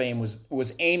Hall of Fame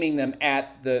was aiming them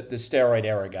at the steroid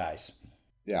era guys.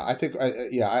 Yeah, I think,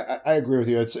 I agree with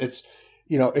you. It's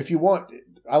if you want,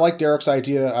 I like Derek's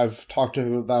idea. I've talked to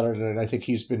him about it, and I think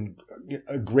he's been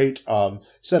a great,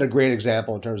 set a great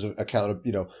example in terms of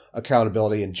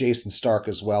accountability, and Jason Stark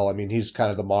as well. I mean, he's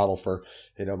kind of the model for,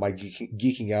 my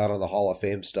geeking out on the Hall of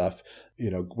Fame stuff.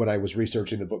 When I was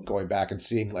researching the book, going back and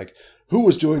seeing like who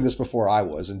was doing this before I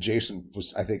was, and Jason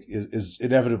was, I think, is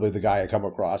inevitably the guy I come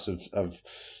across of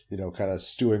kind of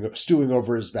stewing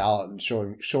over his ballot and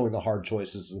showing the hard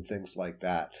choices and things like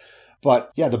that.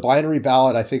 But yeah, the binary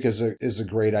ballot, I think, is a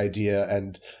great idea.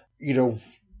 And,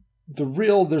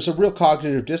 there's a real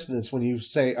cognitive dissonance when you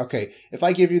say, okay, if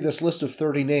I give you this list of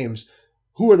 30 names,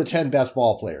 who are the 10 best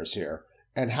ball players here?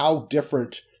 And how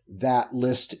different that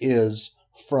list is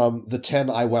from the 10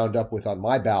 I wound up with on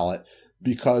my ballot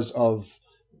because of,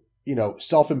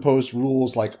 self-imposed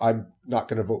rules. Like, I'm not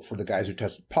going to vote for the guys who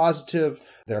tested positive.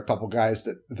 There are a couple guys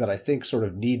that I think sort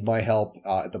of need my help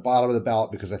at the bottom of the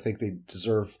ballot because I think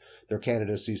their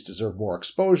candidacies deserve more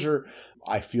exposure.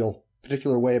 I feel a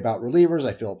particular way about relievers.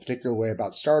 I feel a particular way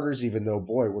about starters, even though,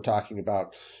 boy, we're talking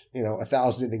about,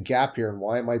 1,000 inning gap here. And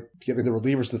why am I giving the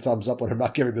relievers the thumbs up when I'm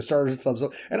not giving the starters the thumbs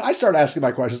up? And I start asking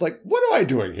my questions like, what am I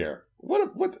doing here?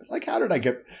 how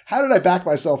did I back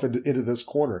myself into this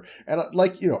corner? And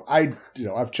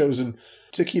I've chosen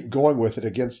to keep going with it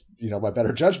against, my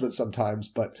better judgment sometimes,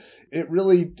 but there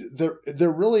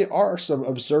really are some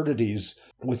absurdities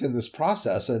within this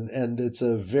process, and it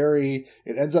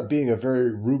ends up being a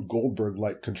very Rube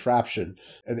Goldberg-like contraption,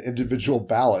 an individual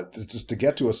ballot just to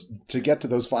get to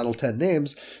those final 10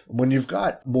 names when you've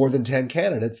got more than 10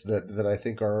 candidates that I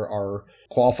think are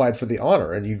qualified for the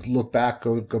honor. And you look back,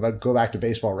 go back to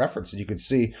Baseball Reference, and you can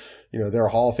see, there are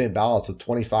Hall of Fame ballots with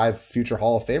 25 future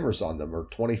Hall of Famers on them, or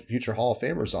 20 future Hall of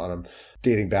Famers on them,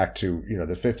 dating back to,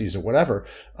 the 50s or whatever.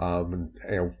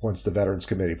 Once the Veterans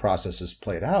Committee process is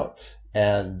played out.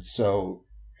 And so,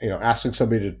 asking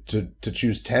somebody to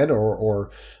choose 10 or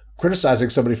criticizing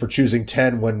somebody for choosing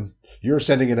 10 when you're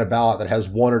sending in a ballot that has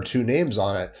one or two names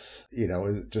on it,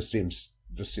 it just seems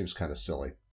kind of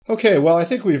silly. Okay, well, I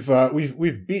think we've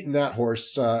beaten that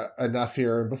horse enough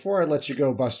here. And before I let you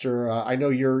go, Buster, I know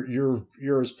you're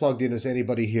as plugged in as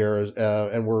anybody here,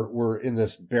 and we're in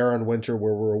this barren winter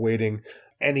where we're awaiting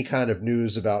any kind of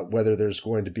news about whether there's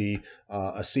going to be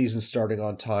a season starting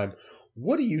on time.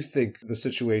 What do you think the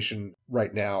situation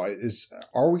right now is?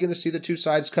 Are we going to see the two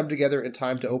sides come together in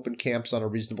time to open camps on a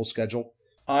reasonable schedule?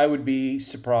 I would be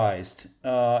surprised,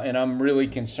 and I'm really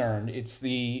concerned.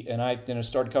 I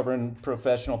started covering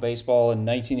professional baseball in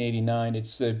 1989.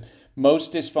 It's the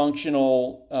most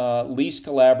dysfunctional, least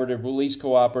collaborative, least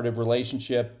cooperative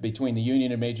relationship between the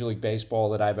union and Major League Baseball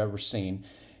that I've ever seen.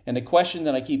 And the question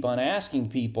that I keep on asking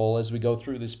people as we go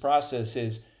through this process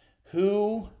is,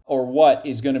 who or what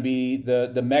is going to be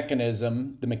the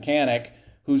mechanism, the mechanic,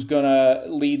 who's going to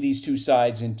lead these two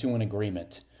sides into an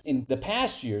agreement? In the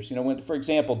past years, when, for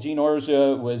example, Gene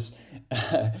Orza was,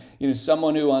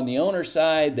 someone who on the owner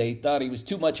side, they thought he was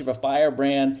too much of a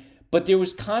firebrand, but there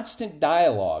was constant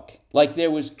dialogue.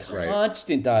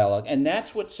 Dialogue. And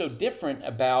that's what's so different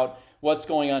about what's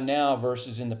going on now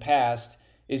versus in the past,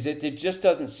 is that it just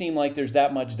doesn't seem like there's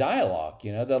that much dialogue.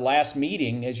 The last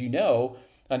meeting, as you know,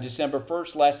 on December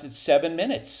 1st lasted 7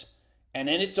 minutes, and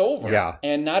then it's over. Yeah.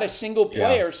 And not a single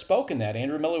player spoke in that.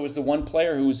 Andrew Miller was the one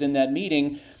player who was in that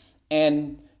meeting.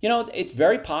 And, it's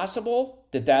very possible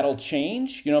that that'll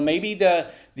change. Maybe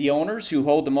the owners who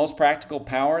hold the most practical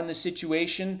power in the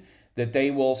situation, that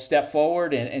they will step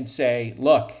forward and say,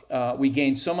 look, we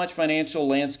gained so much financial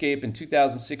landscape in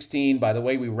 2016 by the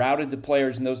way we routed the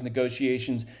players in those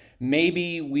negotiations.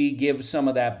 Maybe we give some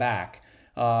of that back.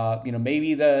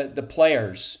 Maybe the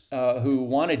players who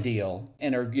want a deal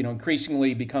and are,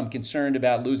 increasingly become concerned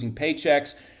about losing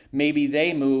paychecks, maybe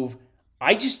they move.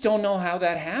 I just don't know how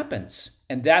that happens.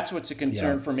 And that's what's a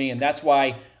concern for me. And that's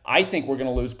why I think we're going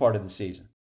to lose part of the season.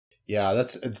 Yeah,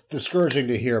 it's discouraging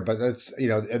to hear, but that's,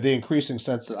 the increasing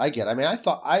sense that I get. I mean, I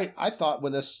thought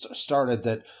when this started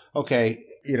that, okay,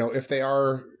 if they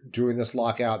are doing this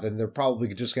lockout, then they're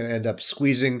probably just going to end up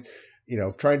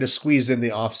trying to squeeze in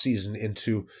the off season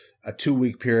into a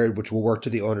 2-week period, which will work to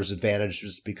the owner's advantage,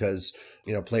 just because,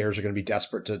 players are going to be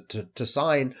desperate to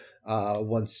sign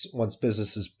once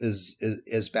business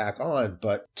is back on.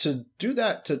 But to do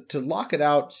that, to lock it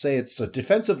out, say it's a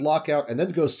defensive lockout, and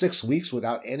then go 6 weeks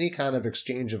without any kind of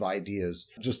exchange of ideas,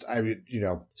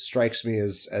 strikes me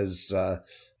as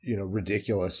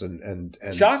ridiculous and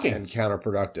shocking and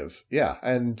counterproductive. Yeah.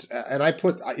 And I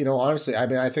put, honestly, I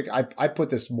mean, I think I put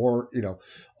this more,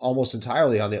 almost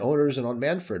entirely on the owners and on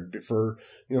Manfred for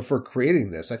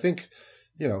creating this. I think,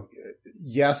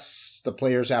 yes, the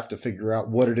players have to figure out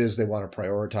what it is they want to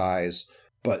prioritize,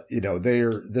 but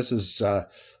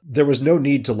there was no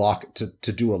need to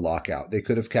do a lockout. They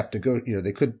could have kept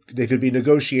they could be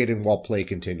negotiating while play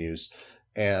continues.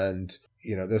 And,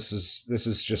 this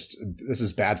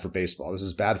is bad for baseball. This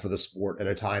is bad for the sport at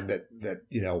a time that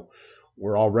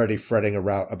we're already fretting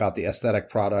about the aesthetic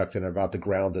product and about the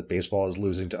ground that baseball is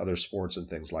losing to other sports and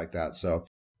things like that. So,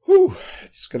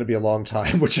 it's going to be a long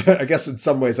time, which I guess in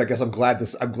some ways, I'm glad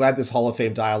this Hall of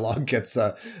Fame dialogue gets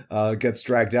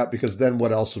dragged out, because then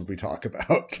what else would we talk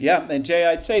about? Yeah. And Jay,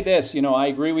 I'd say this, I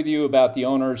agree with you about the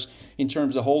owners in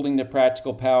terms of holding the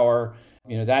practical power.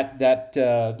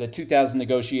 The 2000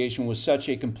 negotiation was such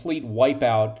a complete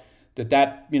wipeout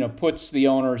that puts the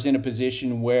owners in a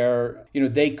position where,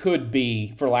 they could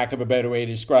be, for lack of a better way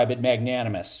to describe it,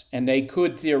 magnanimous, and they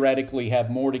could theoretically have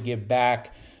more to give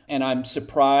back. And I'm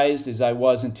surprised, as I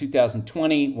was in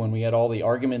 2020, when we had all the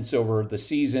arguments over the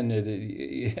season,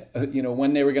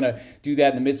 when they were going to do that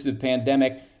in the midst of the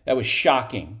pandemic. That was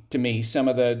shocking to me, some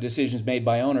of the decisions made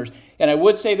by owners. And I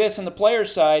would say this on the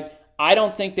players' side, I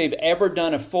don't think they've ever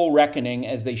done a full reckoning,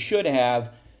 as they should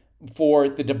have, for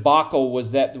the debacle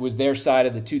was their side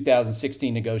of the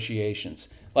 2016 negotiations.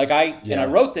 And I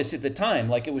wrote this at the time,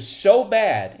 like it was so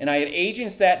bad. And I had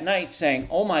agents that night saying,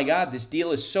 oh my God, this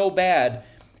deal is so bad.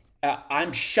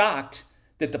 I'm shocked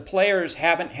that the players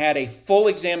haven't had a full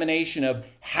examination of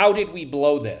how did we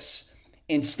blow this.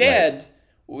 Instead,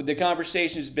 the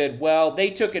conversation has been, well, they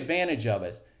took advantage of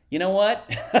it. You know what?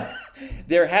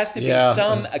 There has to be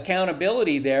some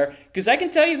accountability there. Because I can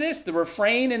tell you this, the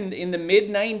refrain in the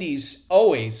mid-90s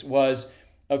always was,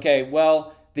 okay,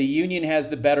 well, the union has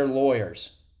the better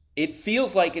lawyers. It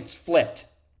feels like it's flipped.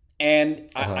 And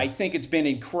I think it's been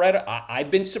incredible.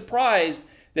 I've been surprised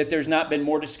that there's not been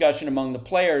more discussion among the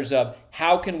players of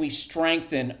how can we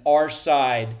strengthen our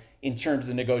side in terms of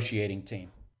the negotiating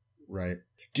team. Right.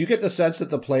 Do you get the sense that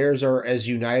the players are as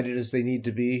united as they need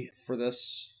to be for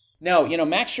this? No,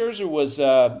 Max Scherzer was,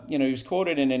 he was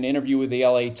quoted in an interview with the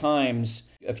LA Times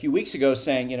a few weeks ago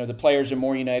saying, the players are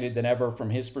more united than ever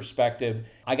from his perspective.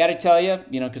 I got to tell you,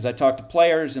 because I talk to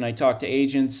players and I talk to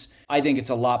agents, I think it's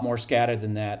a lot more scattered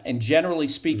than that. And generally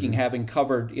speaking, having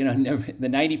covered, the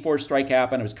 94 strike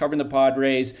happened, I was covering the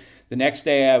Padres. The next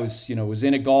day I was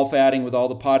in a golf outing with all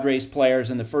the Padres players,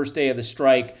 and the first day of the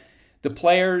strike, the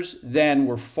players then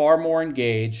were far more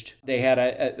engaged. They had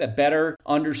a better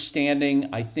understanding,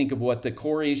 I think, of what the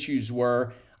core issues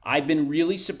were. I've been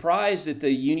really surprised that the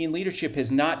union leadership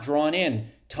has not drawn in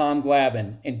Tom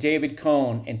Glavine and David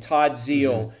Cohn and Todd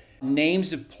Zeile,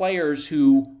 names of players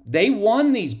who they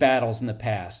won these battles in the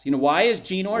past. Why is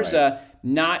Gene Orza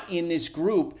not in this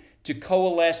group to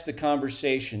coalesce the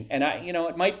conversation? And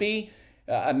it might be,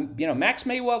 Max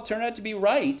may well turn out to be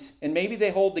right, and maybe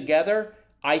they hold together.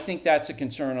 I think that's a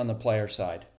concern on the player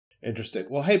side. Interesting.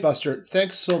 Well, hey, Buster,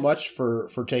 thanks so much for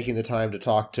taking the time to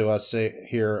talk to us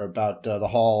here about the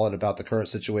Hall and about the current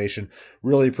situation.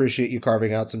 Really appreciate you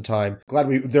carving out some time. Glad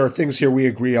there are things here we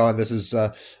agree on. This is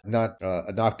not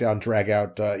a knockdown, drag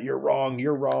out, you're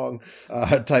wrong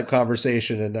type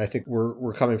conversation. And I think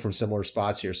we're coming from similar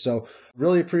spots here. So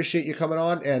really appreciate you coming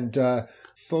on. And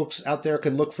folks out there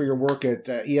can look for your work at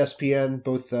ESPN,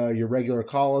 both your regular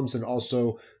columns and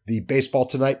also the Baseball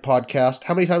Tonight podcast.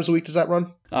 How many times a week does that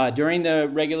run? During the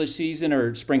regular season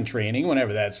or spring training,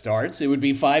 whenever that starts, it would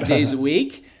be 5 days a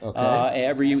week,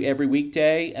 every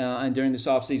weekday. And during this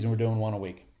off season, we're doing one a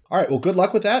week. All right. Well, good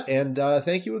luck with that. And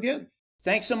thank you again.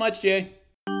 Thanks so much, Jay.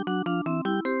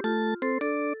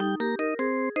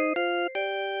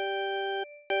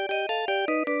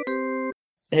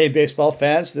 Hey, baseball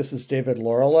fans, this is David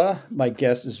Laurila. My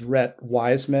guest is Rhett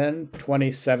Wiseman,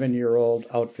 27-year-old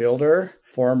outfielder,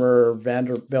 former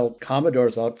Vanderbilt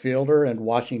Commodores outfielder and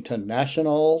Washington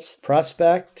Nationals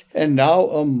prospect, and now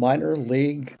a minor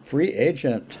league free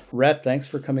agent. Rhett, thanks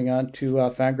for coming on to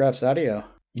Fangraphs Audio.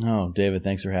 Oh, David,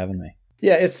 thanks for having me.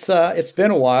 Yeah, it's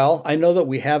been a while. I know that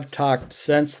we have talked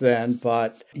since then,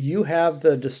 but you have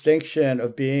the distinction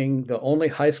of being the only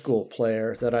high school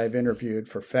player that I've interviewed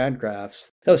for Fangraphs.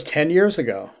 That was 10 years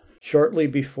ago, shortly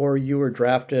before you were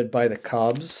drafted by the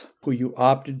Cubs, who you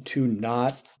opted to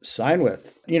not sign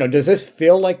with. Does this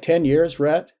feel like 10 years,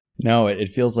 Rhett? No, it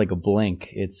feels like a blink.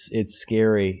 It's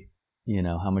scary,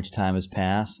 how much time has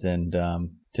passed, and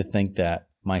to think that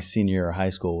my senior year of high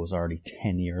school was already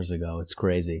 10 years ago. It's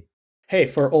crazy. Hey,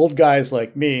 for old guys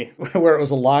like me, where it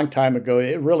was a long time ago,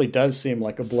 it really does seem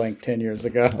like a blink 10 years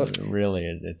ago. Really,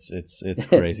 it's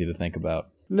crazy to think about.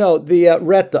 No,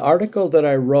 Rhett, the article that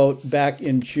I wrote back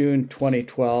in June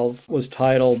 2012 was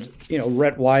titled,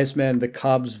 Rhett Wiseman, the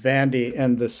Cubs, Vandy,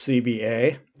 and the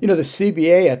CBA. The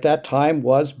CBA at that time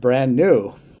was brand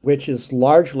new, which is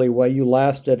largely why you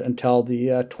lasted until the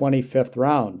 25th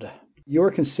round. You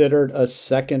were considered a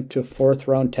second to fourth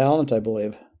round talent, I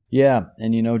believe. Yeah,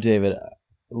 and David,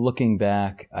 looking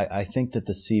back, I think that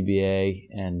the CBA,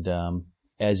 and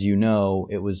as you know,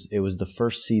 it was the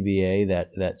first CBA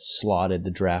that slotted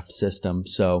the draft system.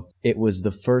 So it was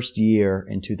the first year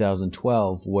in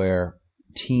 2012 where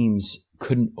teams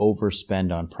couldn't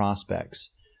overspend on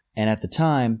prospects. And at the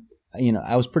time,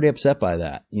 I was pretty upset by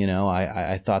that.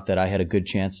 I thought that I had a good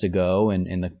chance to go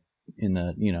in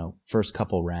the first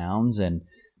couple rounds and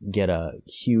get a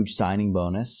huge signing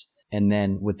bonus. And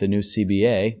then with the new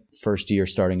CBA, first year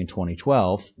starting in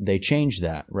 2012, they changed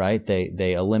that, right?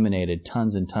 They eliminated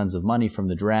tons and tons of money from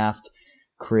the draft,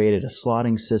 created a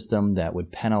slotting system that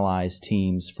would penalize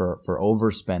teams for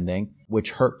overspending,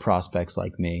 which hurt prospects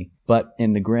like me. But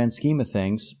in the grand scheme of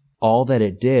things, all that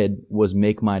it did was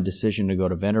make my decision to go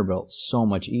to Vanderbilt so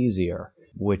much easier,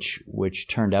 which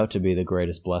turned out to be the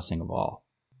greatest blessing of all.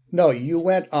 No, you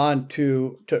went on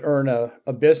to earn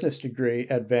a business degree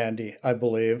at Vandy, I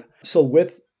believe. So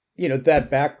with, that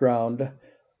background,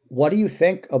 what do you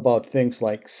think about things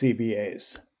like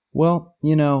CBAs? Well,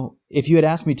 if you had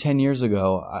asked me 10 years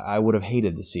ago, I would have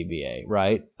hated the CBA,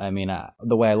 right? I mean,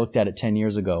 the way I looked at it 10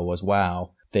 years ago was,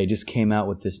 wow, they just came out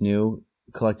with this new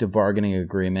collective bargaining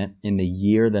agreement in the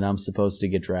year that I'm supposed to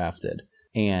get drafted.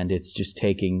 And it's just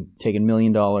taking $1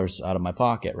 million out of my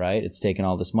pocket, right? It's taking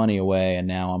all this money away, and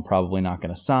now I'm probably not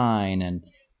going to sign and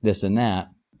this and that.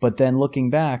 But then looking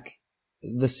back,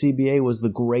 the CBA was the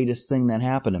greatest thing that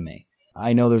happened to me.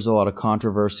 I know there's a lot of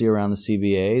controversy around the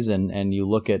CBAs, and you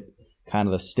look at kind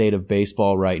of the state of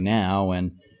baseball right now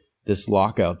and this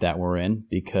lockout that we're in,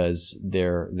 because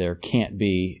there can't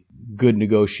be good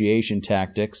negotiation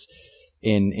tactics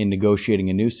in negotiating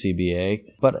a new CBA.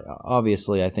 But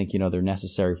obviously, I think, they're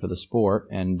necessary for the sport,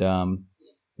 and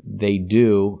they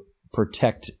do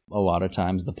protect a lot of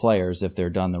times the players if they're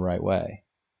done the right way.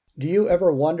 Do you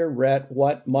ever wonder, Rhett,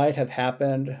 what might have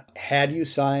happened had you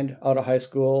signed out of high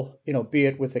school, be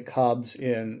it with the Cubs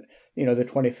in, the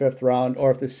 25th round, or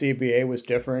if the CBA was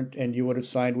different and you would have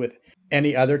signed with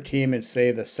any other team in,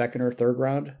 say, the second or third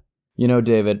round?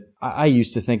 David, I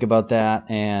used to think about that,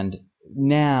 and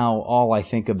now all I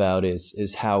think about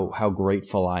is how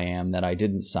grateful I am that I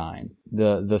didn't sign.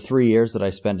 The 3 years that I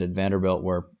spent at Vanderbilt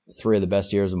were 3 of the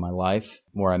best years of my life,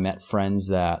 where I met friends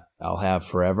that I'll have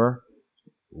forever,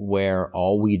 where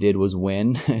all we did was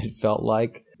win. It felt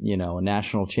like, a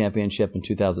national championship in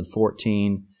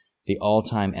 2014, the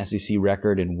all-time SEC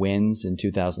record in wins in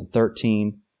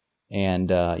 2013,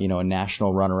 and, a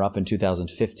national runner-up in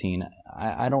 2015.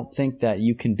 I don't think that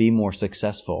you can be more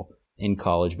successful in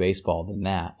college baseball than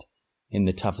that, in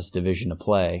the toughest division to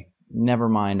play. Never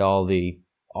mind all the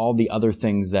other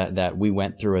things that we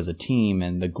went through as a team,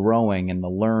 and the growing and the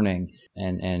learning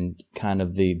and kind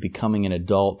of the becoming an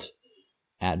adult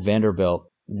at Vanderbilt.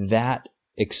 That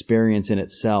experience in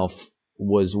itself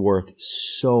was worth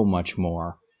so much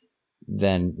more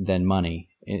than money,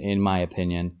 in my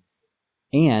opinion.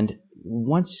 And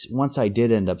once I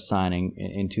did end up signing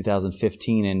in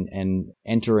 2015 and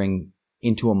entering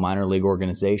into a minor league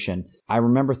organization, I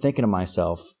remember thinking to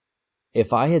myself,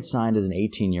 if I had signed as an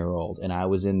 18-year-old and I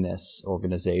was in this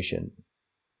organization,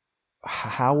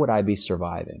 how would I be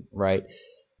surviving, right?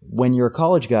 When you're a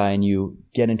college guy and you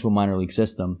get into a minor league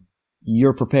system,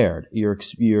 you're prepared.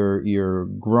 You're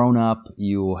grown up.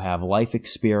 You have life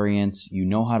experience. You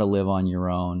know how to live on your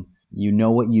own. You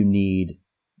know what you need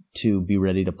to be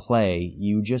ready to play.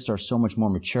 You just are so much more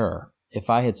mature. If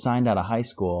I had signed out of high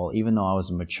school, even though I was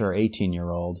a mature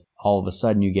 18-year-old, all of a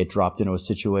sudden you get dropped into a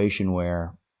situation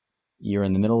where you're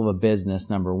in the middle of a business,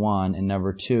 number one, and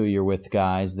number two, you're with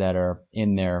guys that are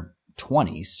in their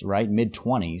 20s, right?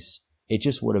 Mid-20s. It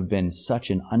just would have been such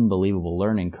an unbelievable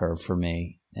learning curve for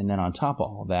me. And then on top of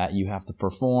all that, you have to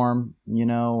perform,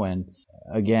 and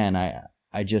again,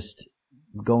 I just,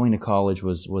 going to college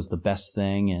was the best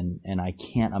thing, and I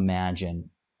can't imagine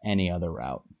any other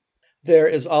route. There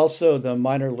is also the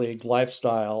minor league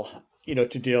lifestyle, to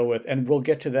deal with, and we'll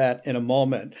get to that in a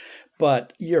moment.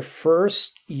 But your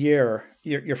first year,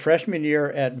 your freshman year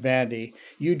at Vandy,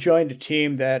 you joined a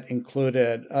team that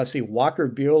included, Walker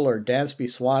Buehler, Dansby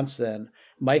Swanson,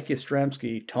 Mike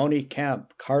Yastrzemski, Tony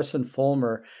Kemp, Carson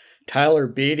Fulmer, Tyler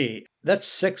Beatty. That's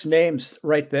 6 names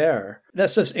right there.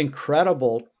 That's just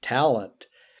incredible talent.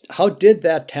 How did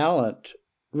that talent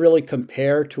really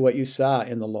compare to what you saw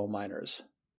in the low minors?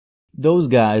 Those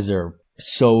guys are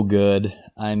so good.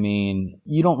 I mean,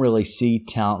 you don't really see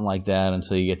talent like that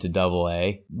until you get to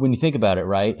AA. When you think about it,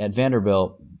 right, at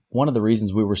Vanderbilt, one of the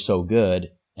reasons we were so good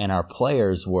and our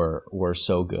players were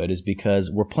so good is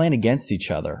because we're playing against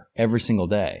each other every single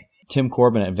day. Tim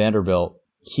Corbin at Vanderbilt,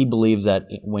 he believes that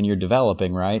when you're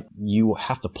developing, right, you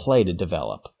have to play to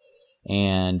develop.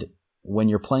 And when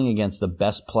you're playing against the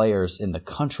best players in the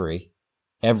country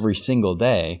every single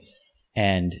day,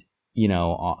 and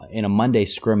in a Monday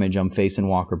scrimmage, I'm facing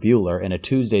Walker Buehler. In a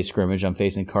Tuesday scrimmage, I'm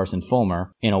facing Carson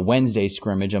Fulmer. In a Wednesday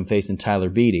scrimmage, I'm facing Tyler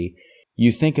Beatty.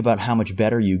 You think about how much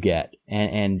better you get,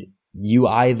 and you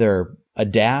either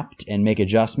adapt and make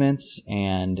adjustments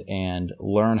and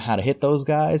learn how to hit those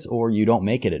guys, or you don't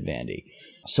make it at Vandy.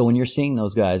 So when you're seeing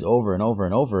those guys over and over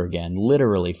and over again,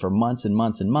 literally for months and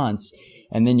months and months,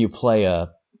 and then you play a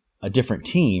different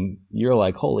team, you're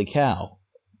like, holy cow,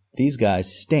 these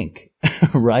guys stink.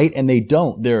 Right? And they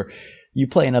don't. You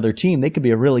play another team, they could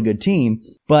be a really good team,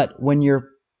 but when you're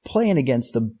playing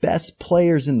against the best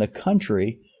players in the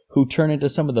country who turn into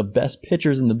some of the best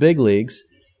pitchers in the big leagues,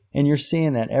 and you're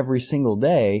seeing that every single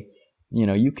day,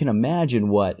 you can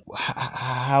imagine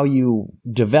how you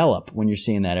develop when you're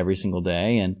seeing that every single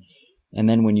day. And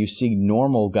then when you see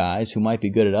normal guys who might be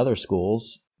good at other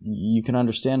schools, you can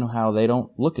understand how they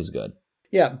don't look as good.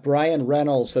 Yeah, Brian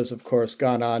Reynolds has, of course,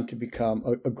 gone on to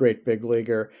become a great big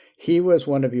leaguer. He was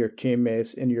one of your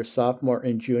teammates in your sophomore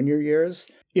and junior years.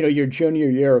 You know, your junior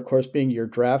year, of course, being your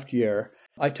draft year.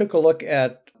 I took a look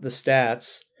at the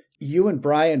stats. You and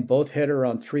Brian both hit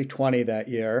around 320 that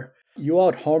year. You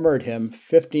out-homered him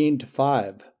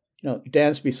 15-5. You know,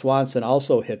 Dansby Swanson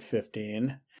also hit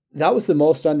 15. That was the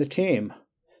most on the team.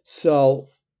 So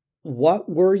what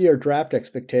were your draft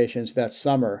expectations that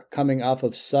summer coming off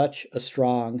of such a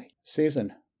strong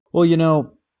season? Well, you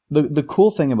know, the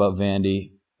cool thing about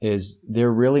Vandy is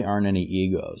there really aren't any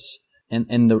egos.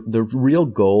 And the real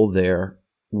goal there,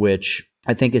 which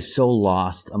I think is so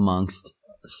lost amongst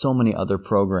so many other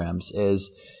programs,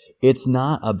 is it's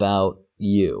not about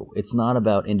you. It's not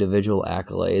about individual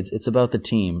accolades. It's about the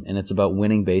team, and it's about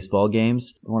winning baseball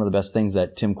games. One of the best things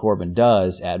that Tim Corbin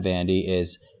does at Vandy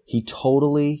is he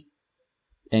totally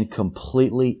and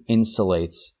completely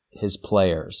insulates his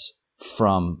players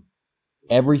from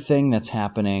everything that's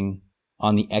happening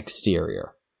on the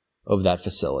exterior of that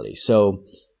facility. So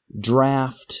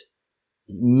draft,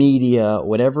 media,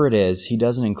 whatever it is, he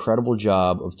does an incredible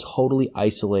job of totally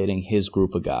isolating his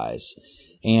group of guys.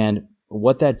 And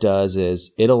what that does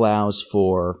is it allows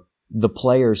for the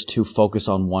players to focus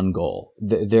on one goal.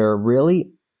 There really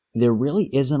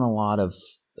isn't a lot of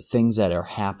things that are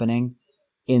happening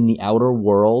in the outer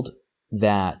world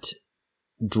that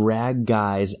drag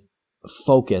guys'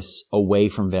 focus away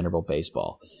from Vanderbilt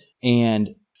baseball.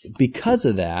 And because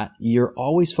of that, you're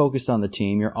always focused on the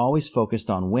team. You're always focused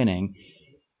on winning.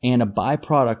 And a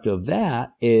byproduct of that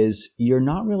is you're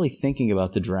not really thinking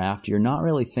about the draft. You're not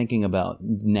really thinking about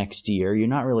next year. You're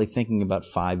not really thinking about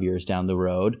 5 years down the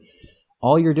road.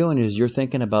 All you're doing is you're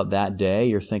thinking about that day.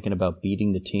 You're thinking about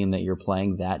beating the team that you're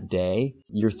playing that day.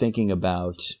 You're thinking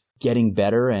about getting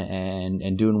better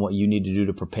and doing what you need to do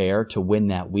to prepare to win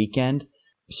that weekend.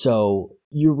 So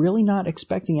you're really not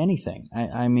expecting anything.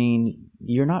 I mean,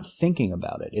 you're not thinking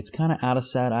about it. It's kind of out of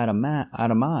sight, out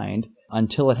of mind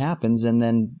until it happens, and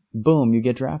then boom, you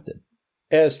get drafted.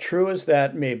 As true as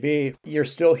that may be, you're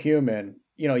still human.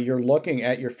 You know, you're looking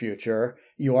at your future.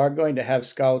 You are going to have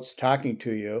scouts talking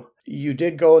to you. You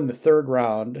did go in the third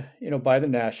round, by the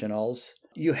Nationals.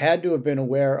 You had to have been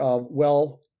aware of,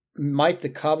 well, might the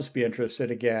Cubs be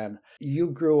interested again? You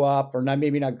grew up, or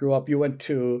maybe not grew up, you went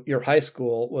to, your high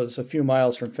school was a few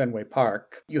miles from Fenway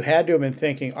Park. You had to have been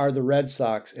thinking, are the Red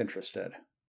Sox interested?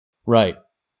 Right.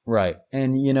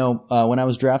 And, when I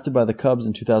was drafted by the Cubs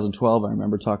in 2012, I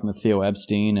remember talking to Theo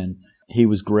Epstein, and he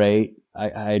was great. I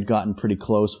had gotten pretty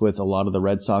close with a lot of the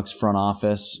Red Sox front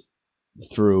office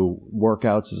through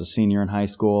workouts as a senior in high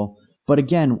school. But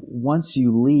again, once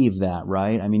you leave that,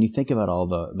 right? I mean, you think about all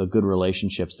the good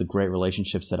relationships, the great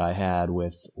relationships that I had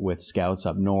with scouts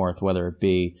up north, whether it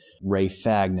be Ray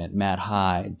Fagnett, Matt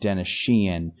Hyde, Dennis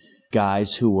Sheehan,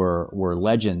 guys who were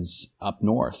legends up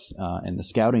north in the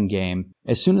scouting game.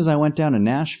 As soon as I went down to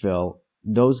Nashville,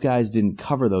 those guys didn't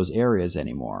cover those areas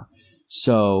anymore.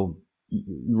 So,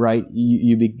 right,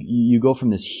 you go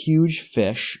from this huge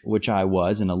fish, which I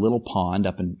was in a little pond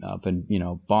up in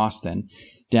Boston,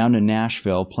 down to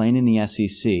Nashville, playing in the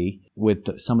SEC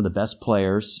with some of the best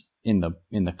players in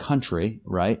the country,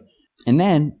 right? And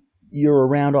then you're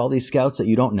around all these scouts that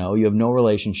you don't know, you have no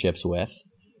relationships with.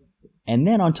 And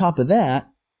then on top of that,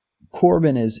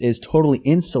 Corbin is totally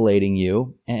insulating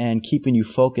you and keeping you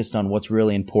focused on what's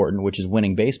really important, which is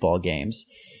winning baseball games.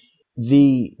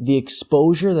 The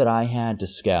exposure that I had to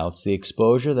scouts, the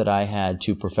exposure that I had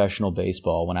to professional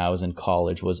baseball when I was in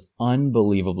college was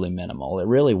unbelievably minimal. It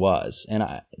really was.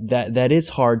 And that is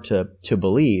hard to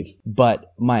believe, but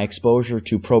my exposure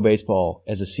to pro baseball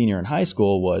as a senior in high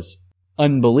school was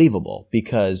unbelievable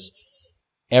because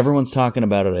everyone's talking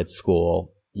about it at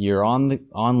school. You're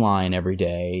online every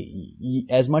day.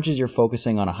 As much as you're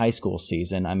focusing on a high school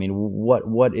season, I mean,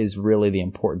 what is really the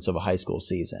importance of a high school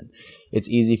season? It's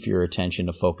easy for your attention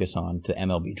to focus on the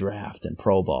MLB draft and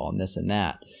pro ball and this and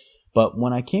that. But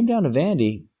when I came down to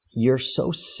Vandy, you're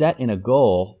so set in a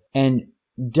goal. And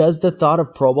does the thought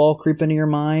of pro ball creep into your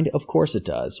mind? Of course it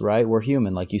does, right? We're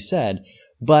human, like you said.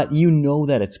 But you know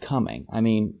that it's coming. I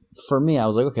mean, for me, I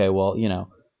was like, okay, well,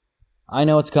 I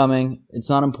know it's coming. It's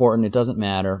not important. It doesn't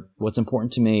matter. What's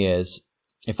important to me is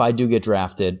if I do get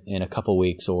drafted in a couple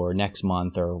weeks or next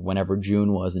month or whenever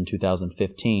June was in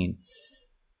 2015,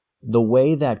 the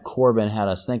way that Corbin had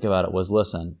us think about it was,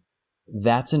 listen,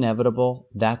 that's inevitable.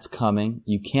 That's coming.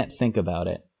 You can't think about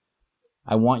it.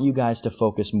 I want you guys to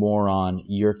focus more on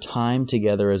your time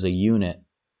together as a unit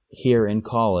here in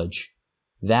college.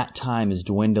 That time is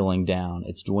dwindling down.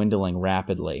 It's dwindling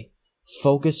rapidly.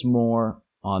 Focus more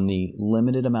on the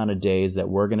limited amount of days that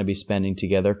we're going to be spending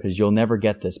together, because you'll never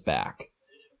get this back.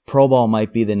 Pro ball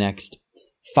might be the next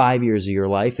 5 years of your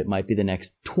life. It might be the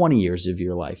next 20 years of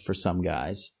your life for some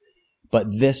guys.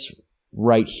 But this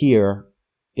right here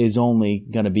is only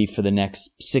going to be for the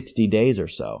next 60 days or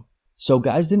so. So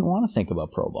guys didn't want to think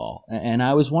about pro ball. And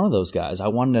I was one of those guys. I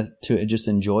wanted to just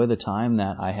enjoy the time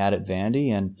that I had at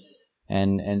Vandy and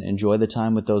enjoy the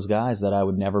time with those guys that I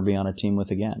would never be on a team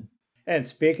with again. And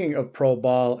speaking of pro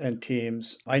ball and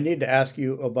teams, I need to ask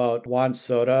you about Juan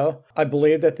Soto. I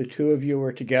believe that the two of you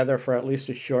were together for at least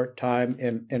a short time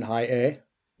in high A.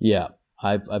 Yeah,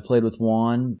 I played with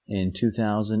Juan in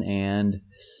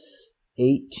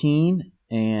 2018,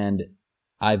 and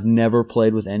I've never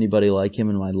played with anybody like him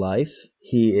in my life.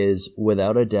 He is,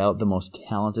 without a doubt, the most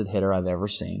talented hitter I've ever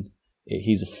seen.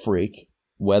 He's a freak,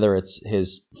 whether it's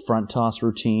his front toss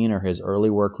routine or his early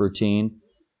work routine,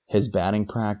 his batting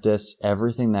practice,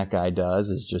 everything that guy does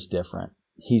is just different.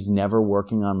 He's never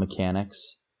working on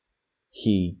mechanics.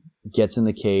 He gets in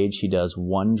the cage, he does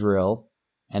one drill,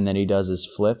 and then he does his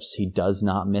flips. He does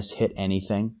not miss hit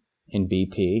anything in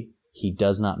BP. He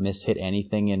does not miss hit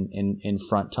anything in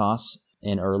front toss.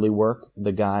 In early work,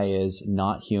 the guy is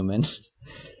not human.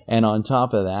 And on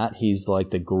top of that, he's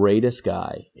like the greatest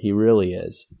guy. He really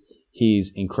is.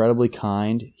 He's incredibly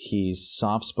kind. He's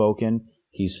soft-spoken.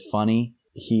 He's funny.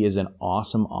 He is an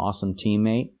awesome, awesome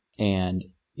teammate. And,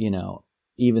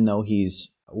 even though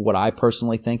he's what I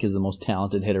personally think is the most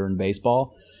talented hitter in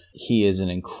baseball, he is an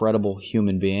incredible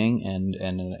human being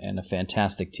and a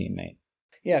fantastic teammate.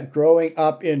 Yeah, growing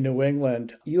up in New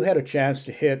England, you had a chance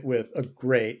to hit with a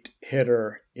great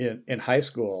hitter in high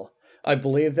school. I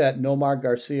believe that Nomar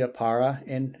Garcia Parra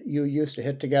and you used to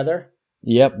hit together.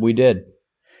 Yep, we did.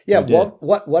 Yeah,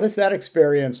 what is that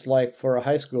experience like for a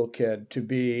high school kid to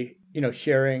be,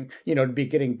 sharing, to be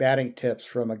getting batting tips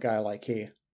from a guy like he?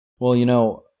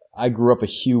 Well, I grew up a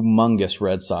humongous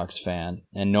Red Sox fan,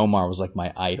 and Nomar was like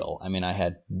my idol. I mean, I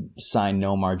had signed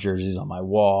Nomar jerseys on my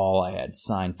wall. I had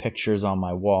signed pictures on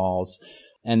my walls.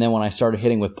 And then when I started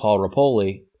hitting with Paul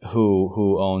Rapoli,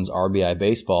 who owns RBI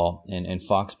Baseball in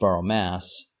Foxborough,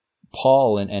 Mass.,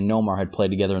 Paul and Nomar had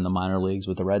played together in the minor leagues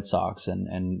with the Red Sox,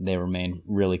 and they remained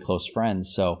really close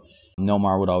friends. So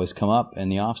Nomar would always come up in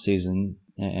the offseason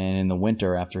and in the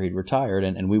winter after he'd retired,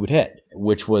 and we would hit,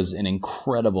 which was an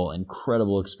incredible,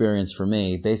 incredible experience for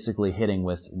me, basically hitting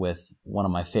with one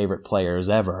of my favorite players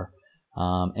ever,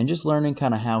 and just learning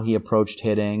kind of how he approached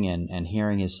hitting and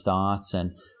hearing his thoughts.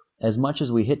 And as much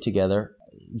as we hit together,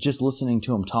 just listening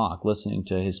to him talk, listening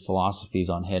to his philosophies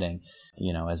on hitting,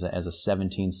 as a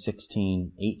 17,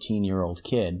 16, 18-year-old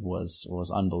kid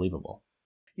was unbelievable.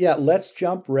 Yeah, let's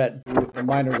jump right to the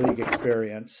minor league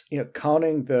experience.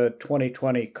 Counting the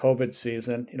 2020 COVID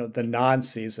season, the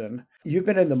non-season, you've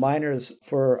been in the minors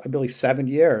for, I believe, 7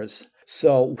 years.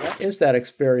 So what is that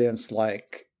experience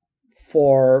like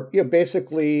for,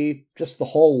 basically just the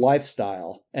whole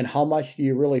lifestyle? And how much do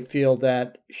you really feel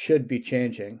that should be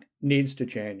changing, needs to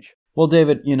change? Well,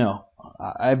 David,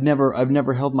 I've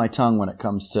never held my tongue when it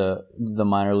comes to the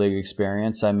minor league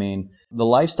experience. I mean, the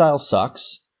lifestyle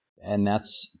sucks. And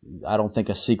that's, I don't think,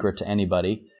 a secret to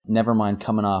anybody. Never mind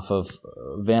coming off of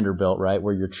Vanderbilt, right,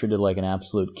 where you're treated like an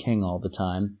absolute king all the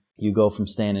time. You go from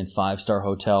staying in 5-star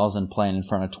hotels and playing in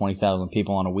front of 20,000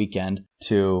 people on a weekend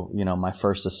to, my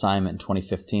first assignment in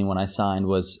 2015 when I signed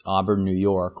was Auburn, New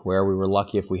York, where we were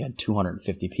lucky if we had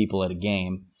 250 people at a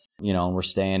game, and we're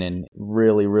staying in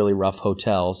really, really rough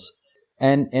hotels.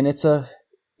 And it's a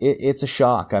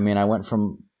shock. I mean, I went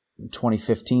from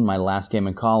 2015, my last game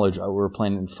in college, we were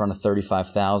playing in front of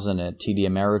 35,000 at TD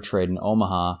Ameritrade in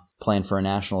Omaha, playing for a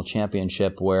national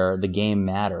championship where the game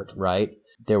mattered, right?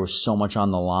 There was so much on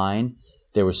the line.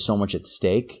 There was so much at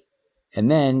stake.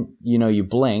 And then, you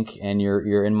blink and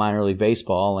you're in minor league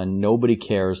baseball and nobody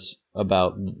cares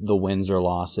about the wins or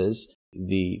losses.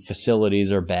 The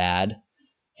facilities are bad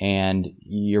and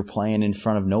you're playing in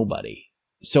front of nobody.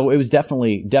 So it was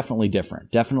definitely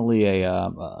different. Definitely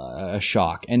a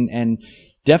shock, and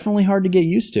definitely hard to get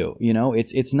used to.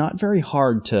 It's not very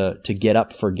hard to get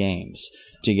up for games,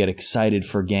 to get excited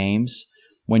for games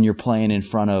when you're playing in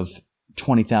front of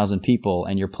 20,000 people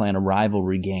and you're playing a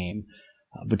rivalry game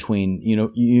between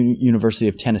University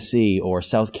of Tennessee or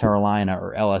South Carolina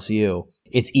or LSU.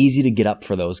 It's easy to get up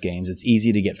for those games. It's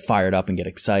easy to get fired up and get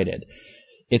excited.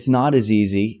 It's not as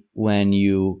easy when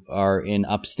you are in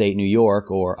upstate New York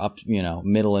or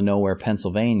middle of nowhere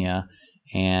Pennsylvania,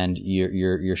 and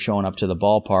you're showing up to the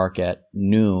ballpark at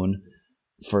noon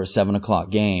for a 7:00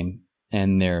 game,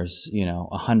 and there's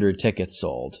 100 tickets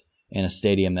sold, in a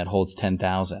stadium that holds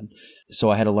 10,000.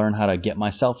 So I had to learn how to get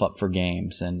myself up for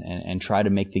games and try to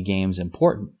make the games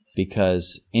important,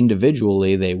 because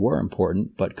individually they were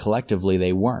important, but collectively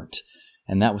they weren't.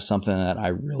 And that was something that I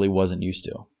really wasn't used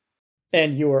to.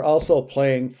 And you were also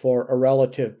playing for a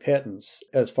relative pittance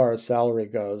as far as salary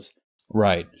goes.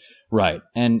 Right.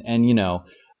 And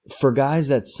for guys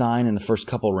that sign in the first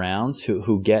couple rounds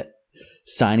who get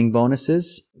signing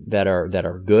bonuses that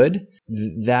are good,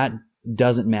 that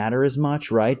doesn't matter as much,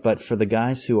 right? But for the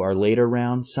guys who are later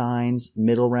round signs,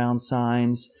 middle round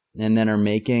signs, and then are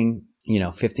making,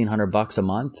 $1,500 a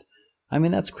month, I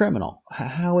mean, that's criminal.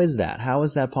 How is that? How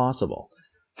is that possible?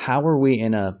 How are we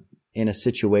in a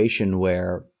situation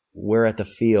where we're at the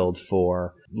field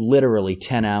for literally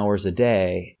 10 hours a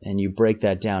day, and you break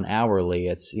that down hourly,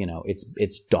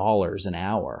 it's dollars an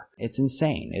hour. It's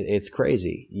insane. It's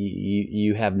crazy.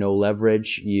 You have no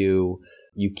leverage. You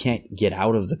can't get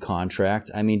out of the contract.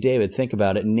 I mean, David, think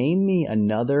about it. Name me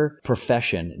another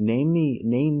profession. Name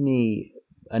me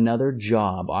another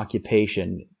job,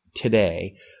 occupation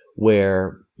today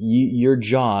where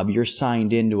you're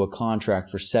signed into a contract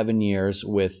for 7 years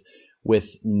with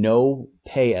no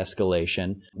pay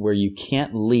escalation, where you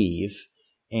can't leave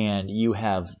and you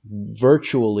have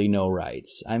virtually no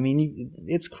rights. I mean,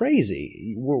 it's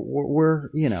crazy. We're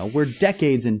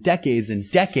decades and decades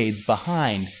and decades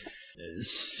behind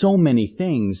so many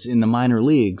things in the minor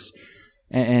leagues.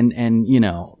 And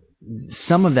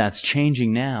some of that's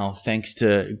changing now thanks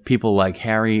to people like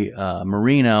Harry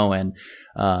Marino and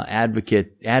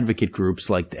advocate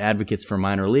groups like the Advocates for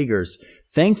Minor Leaguers.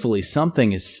 Thankfully,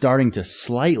 something is starting to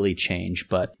slightly change,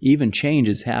 but even change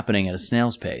is happening at a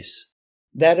snail's pace.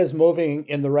 That is moving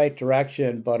in the right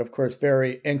direction, but of course,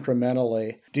 very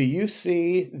incrementally. Do you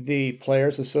see the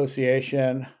Players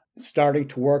Association starting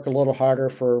to work a little harder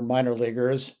for minor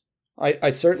leaguers?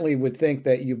 I certainly would think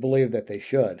that you believe that they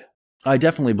should. I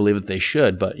definitely believe that they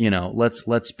should, but let's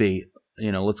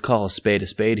call a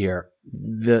spade here.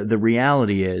 The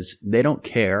reality is they don't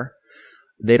care.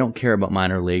 They don't care about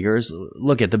minor leaguers.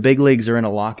 Look at the big leagues are in a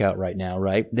lockout right now,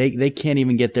 right? They can't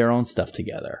even get their own stuff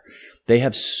together. They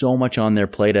have so much on their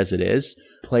plate as it is.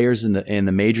 Players in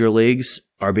the major leagues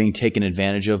are being taken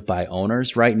advantage of by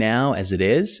owners right now as it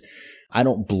is. I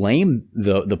don't blame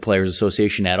the Players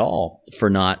Association at all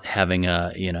for not having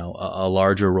a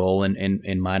larger role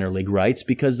in minor league rights,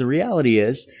 because the reality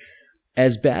is,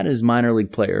 as bad as minor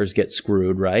league players get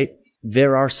screwed, right,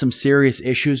 there are some serious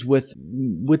issues with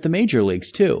the major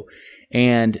leagues too.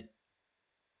 And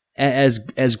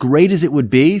as great as it would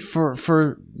be for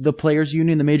the players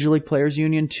union, the Major League Players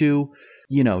Union to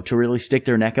really stick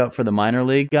their neck out for the minor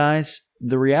league guys,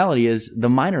 the reality is the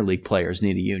minor league players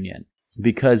need a union,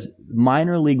 because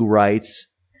minor league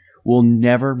rights will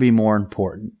never be more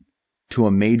important to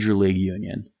a major league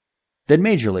union than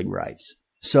major league rights.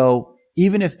 So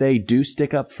even if they do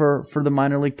stick up for the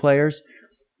minor league players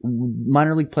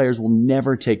will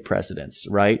never take precedence,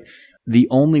 right? The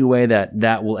only way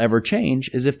that will ever change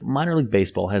is if minor league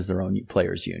baseball has their own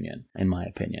players union, in my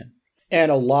opinion. And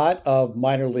a lot of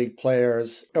minor league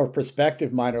players or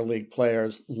prospective minor league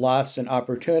players lost an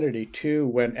opportunity too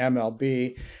when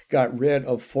MLB got rid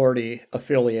of 40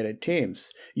 affiliated teams.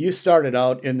 You started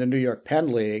out in the New York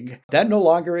Penn League. That no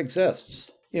longer exists.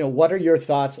 What are your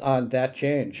thoughts on that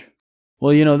change?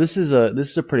 Well, this is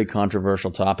a pretty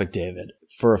controversial topic, David,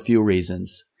 for a few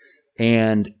reasons.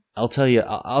 And I'll tell you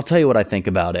what I think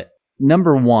about it.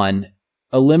 Number one,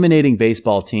 eliminating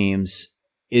baseball teams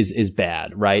is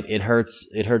bad, right? It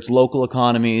hurts local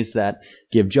economies that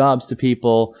give jobs to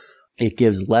people. It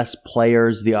gives less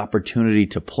players the opportunity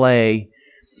to play.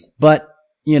 But,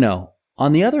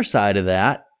 on the other side of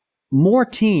that, more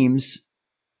teams,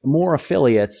 more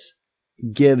affiliates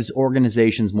gives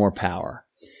organizations more power.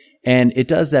 And it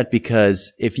does that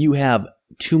because if you have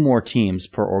 2 more teams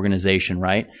per organization,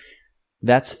 right,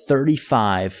 that's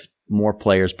 35 more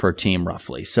players per team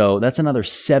roughly. So that's another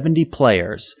 70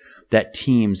 players that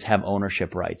teams have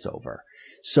ownership rights over.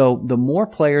 So the more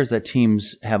players that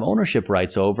teams have ownership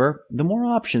rights over, the more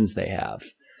options they have.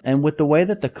 And with the way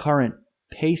that the current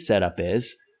pay setup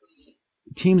is,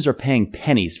 teams are paying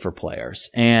pennies for players.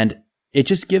 And it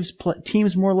just gives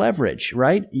teams more leverage,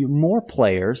 right? More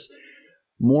players,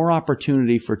 more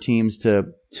opportunity for teams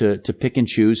to pick and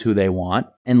choose who they want,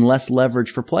 and less leverage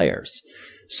for players.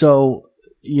 So,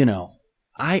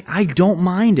 I don't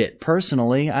mind it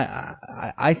personally.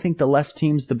 I think the less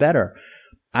teams, the better.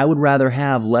 I would rather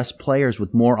have less players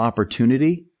with more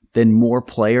opportunity than more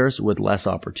players with less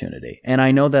opportunity. And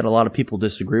I know that a lot of people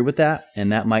disagree with that,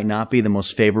 and that might not be the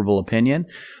most favorable opinion,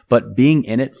 but being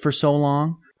in it for so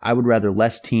long, I would rather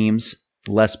less teams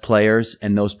less players,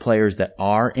 and those players that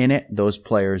are in it, those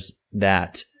players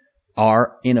that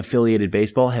are in affiliated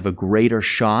baseball have a greater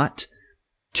shot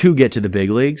to get to the big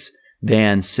leagues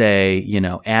than, say,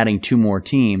 adding 2 more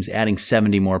teams, adding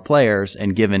 70 more players,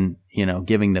 and giving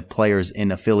the players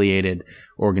in affiliated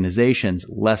organizations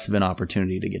less of an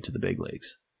opportunity to get to the big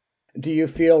leagues. Do you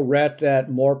feel, Rhett, that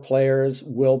more players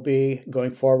will be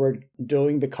going forward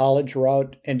doing the college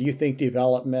route? And do you think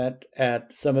development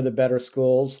at some of the better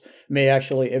schools may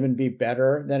actually even be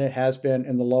better than it has been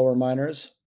in the lower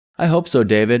minors? I hope so,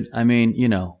 David. I mean,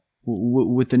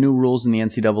 with the new rules in the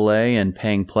NCAA and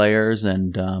paying players,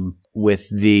 and with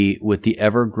the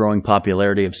ever-growing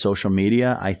popularity of social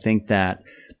media, I think that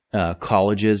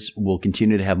colleges will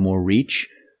continue to have more reach,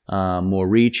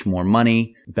 more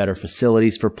money, better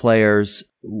facilities for players,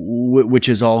 which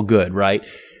is all good, right?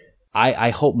 I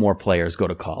hope more players go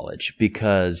to college,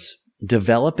 because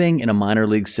developing in a minor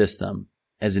league system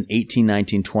as an 18,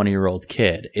 19, 20-year-old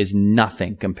kid is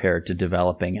nothing compared to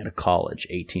developing at a college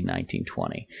 18, 19,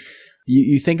 20.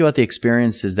 You think about the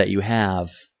experiences that you have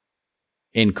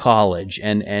in college,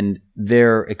 and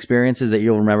they're experiences that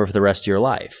you'll remember for the rest of your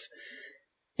life.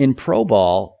 In pro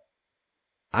ball,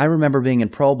 I remember being in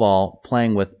pro ball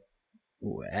playing with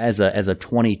as a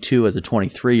 22, as a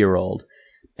 23-year-old,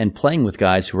 and playing with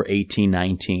guys who were 18,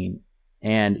 19.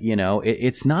 And,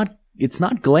 it's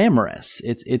not glamorous.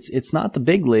 It's not the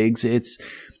big leagues. It's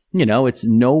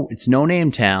no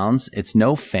name towns. It's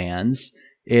no fans.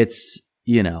 It's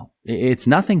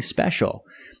nothing special.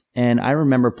 And I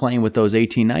remember playing with those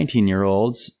 18,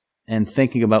 19-year-olds and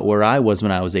thinking about where I was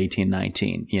when I was 18,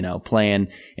 19, playing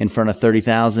in front of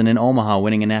 30,000 in Omaha,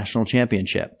 winning a national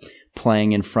championship,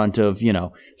 playing in front of,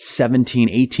 17,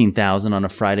 18,000 on a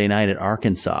Friday night at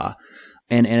Arkansas.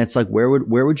 And it's like, where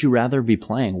would you rather be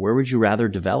playing? Where would you rather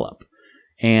develop?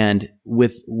 And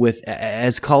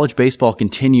as college baseball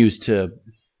continues to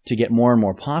get more and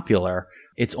more popular,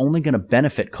 it's only going to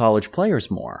benefit college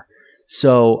players more.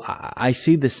 So I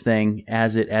see this thing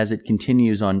as it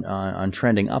continues on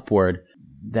trending upward,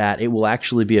 that it will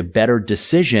actually be a better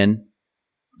decision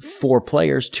for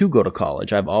players to go to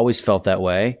college. I've always felt that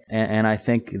way, and I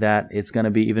think that it's going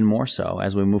to be even more so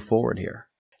as we move forward here.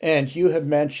 And you have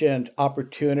mentioned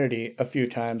opportunity a few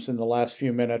times in the last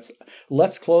few minutes.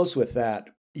 Let's close with that.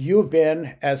 You've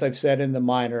been, as I've said, in the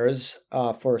minors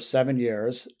for 7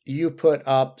 years. You put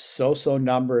up so-so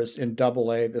numbers in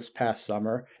AA this past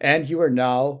summer, and you are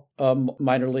now a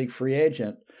minor league free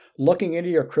agent. Looking into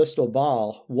your crystal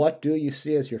ball, what do you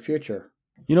see as your future?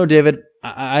 David,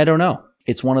 I don't know.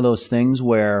 It's one of those things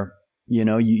where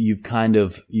you've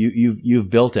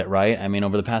built it, right? I mean,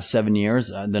 over the past 7 years,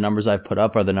 the numbers I've put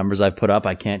up are the numbers I've put up.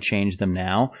 I can't change them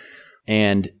now,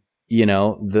 and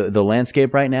the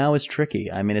landscape right now is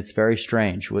tricky. I mean, it's very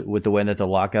strange with the way that the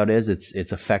lockout is.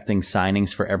 It's affecting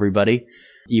signings for everybody.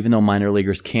 Even though minor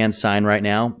leaguers can sign right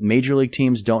now, major league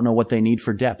teams don't know what they need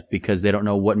for depth, because they don't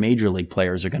know what major league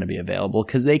players are going to be available,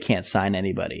 because they can't sign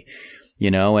anybody.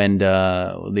 And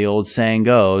the old saying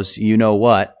goes,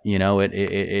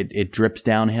 it drips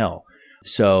downhill.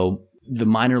 So the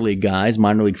minor league guys,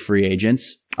 minor league free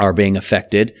agents, are being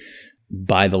affected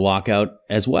by the lockout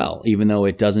as well. Even though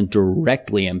it doesn't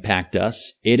directly impact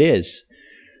us, it is.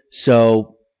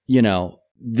 So,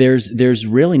 there's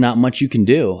really not much you can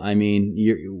do. I mean,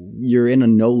 you're in a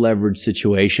no leverage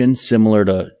situation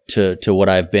similar to what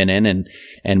I've been in,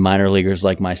 and minor leaguers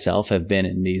like myself have been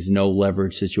in these no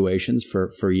leverage situations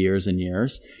for years and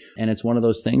years. And it's one of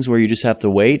those things where you just have to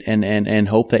wait and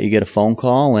hope that you get a phone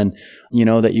call, and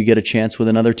that you get a chance with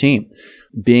another team.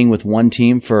 Being with one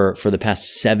team for the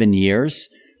past 7 years,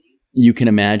 you can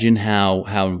imagine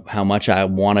how much I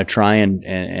want to try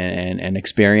and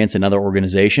experience another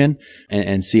organization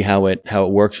and see how it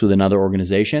works with another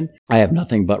organization. I have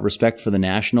nothing but respect for the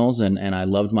Nationals, and I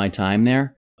loved my time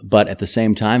there. But at the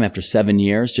same time, after 7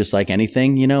 years, just like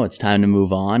anything, it's time to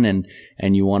move on,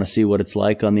 and you want to see what it's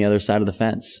like on the other side of the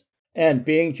fence. And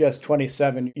being just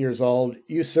 27 years old,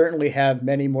 you certainly have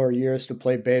many more years to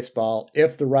play baseball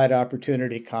if the right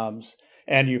opportunity comes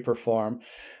and you perform.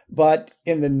 But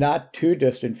in the not too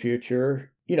distant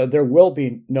future, there will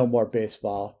be no more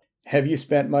baseball. Have you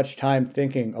spent much time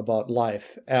thinking about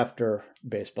life after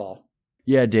baseball?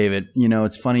 Yeah, David,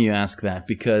 it's funny you ask that,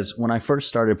 because when I first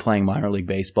started playing minor league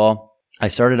baseball, I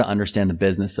started to understand the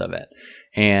business of it.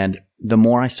 And the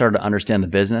more I started to understand the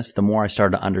business, the more I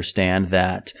started to understand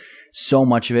that so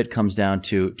much of it comes down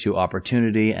to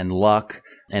opportunity and luck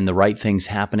and the right things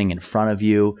happening in front of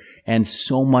you. And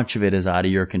so much of it is out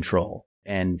of your control.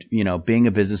 And, being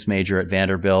a business major at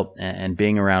Vanderbilt and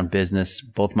being around business,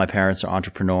 both my parents are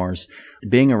entrepreneurs,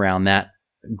 being around that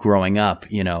growing up,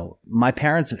 my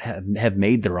parents have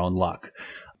made their own luck.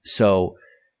 So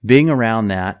being around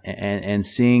that and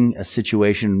seeing a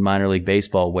situation in minor league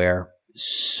baseball where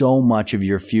so much of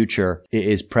your future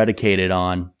is predicated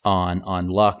on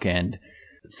luck and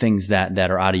things that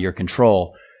are out of your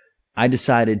control, I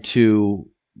decided to,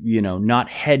 not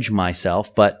hedge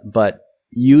myself, but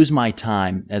use my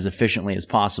time as efficiently as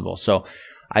possible. So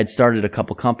I'd started a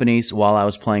couple companies while I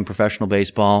was playing professional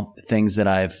baseball, things that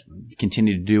I've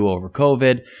continued to do over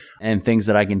COVID and things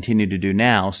that I continue to do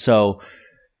now. So,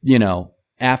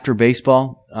 after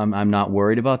baseball, I'm not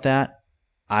worried about that.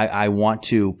 I want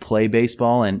to play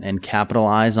baseball and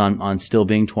capitalize on still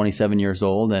being 27 years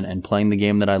old and playing the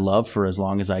game that I love for as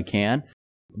long as I can.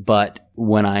 But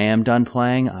when I am done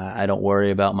playing, I don't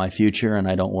worry about my future and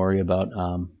I don't worry about,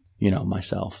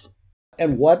 myself.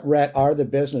 And what, Rhett, are the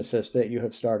businesses that you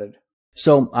have started?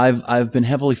 So I've been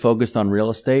heavily focused on real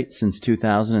estate since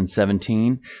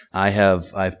 2017.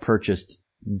 I've purchased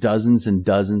dozens and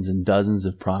dozens and dozens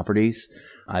of properties.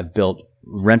 I've built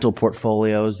rental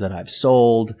portfolios that I've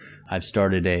sold. I've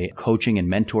started a coaching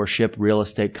and mentorship real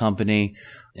estate company,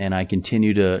 and I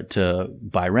continue to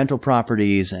buy rental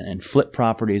properties and flip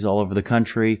properties all over the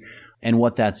country. And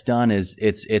what that's done is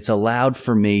it's allowed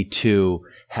for me to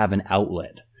have an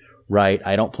outlet, right?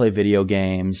 I don't play video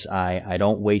games. I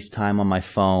don't waste time on my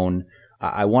phone.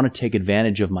 I want to take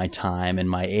advantage of my time and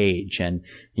my age. And,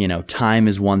 time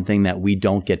is one thing that we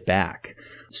don't get back.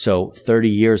 So 30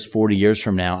 years, 40 years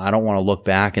from now, I don't want to look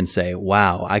back and say,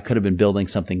 wow, I could have been building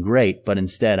something great, but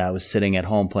instead I was sitting at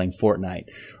home playing Fortnite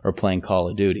or playing Call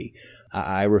of Duty.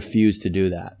 I refuse to do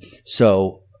that.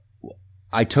 So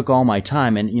I took all my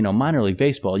time and, minor league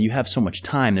baseball, you have so much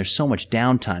time. There's so much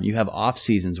downtime. You have off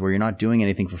seasons where you're not doing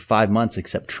anything for 5 months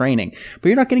except training, but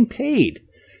you're not getting paid.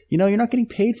 You're not getting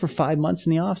paid for 5 months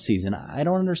in the off season. I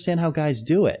don't understand how guys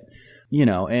do it,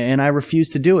 and I refuse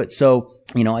to do it. So,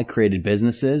 I created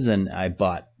businesses and I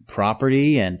bought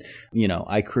property and,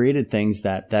 I created things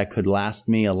that could last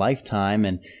me a lifetime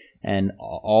and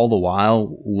all the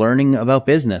while learning about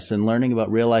business and learning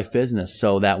about real life business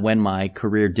so that when my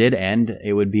career did end,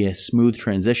 it would be a smooth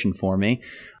transition for me.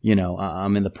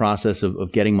 I'm in the process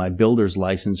of getting my builder's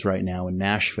license right now in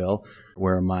Nashville,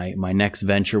 where my next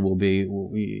venture will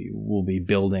be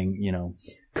building,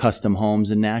 custom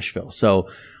homes in Nashville. So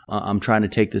I'm trying to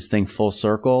take this thing full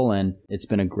circle, and it's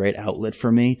been a great outlet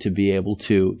for me to be able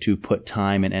to put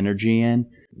time and energy in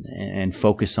and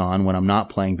focus on when I'm not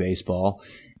playing baseball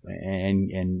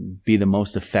and be the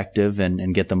most effective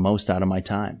and get the most out of my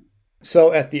time.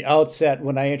 So at the outset,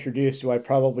 when I introduced you, I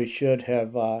probably should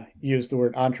have used the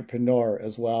word entrepreneur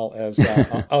as well as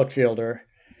outfielder.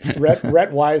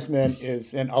 Rhett Wiseman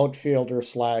is an outfielder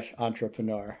 /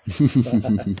 entrepreneur.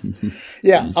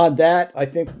 Yeah, on that, I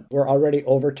think we're already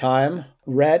over time.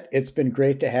 Rhett, it's been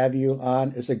great to have you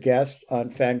on as a guest on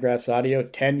Fangraphs Audio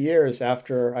 10 years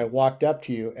after I walked up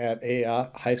to you at a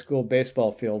high school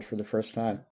baseball field for the first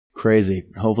time. Crazy.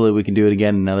 Hopefully we can do it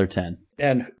again in another 10.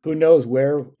 And who knows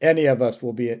where any of us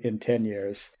will be in 10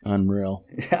 years. Unreal.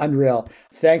 Unreal.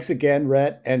 Thanks again,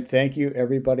 Rhett. And thank you,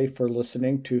 everybody, for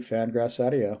listening to Fangraphs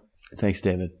Audio. Thanks,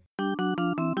 David.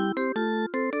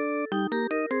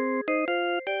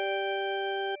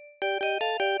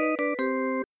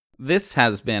 This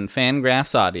has been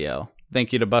Fangraphs Audio.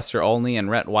 Thank you to Buster Olney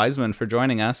and Rhett Wiseman for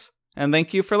joining us. And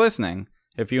thank you for listening.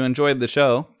 If you enjoyed the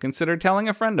show, consider telling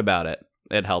a friend about it.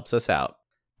 It helps us out.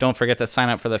 Don't forget to sign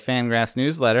up for the Fangraphs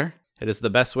newsletter. It is the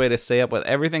best way to stay up with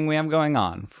everything we have going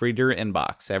on, free to your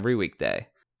inbox every weekday.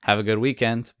 Have a good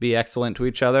weekend, be excellent to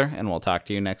each other, and we'll talk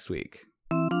to you next week.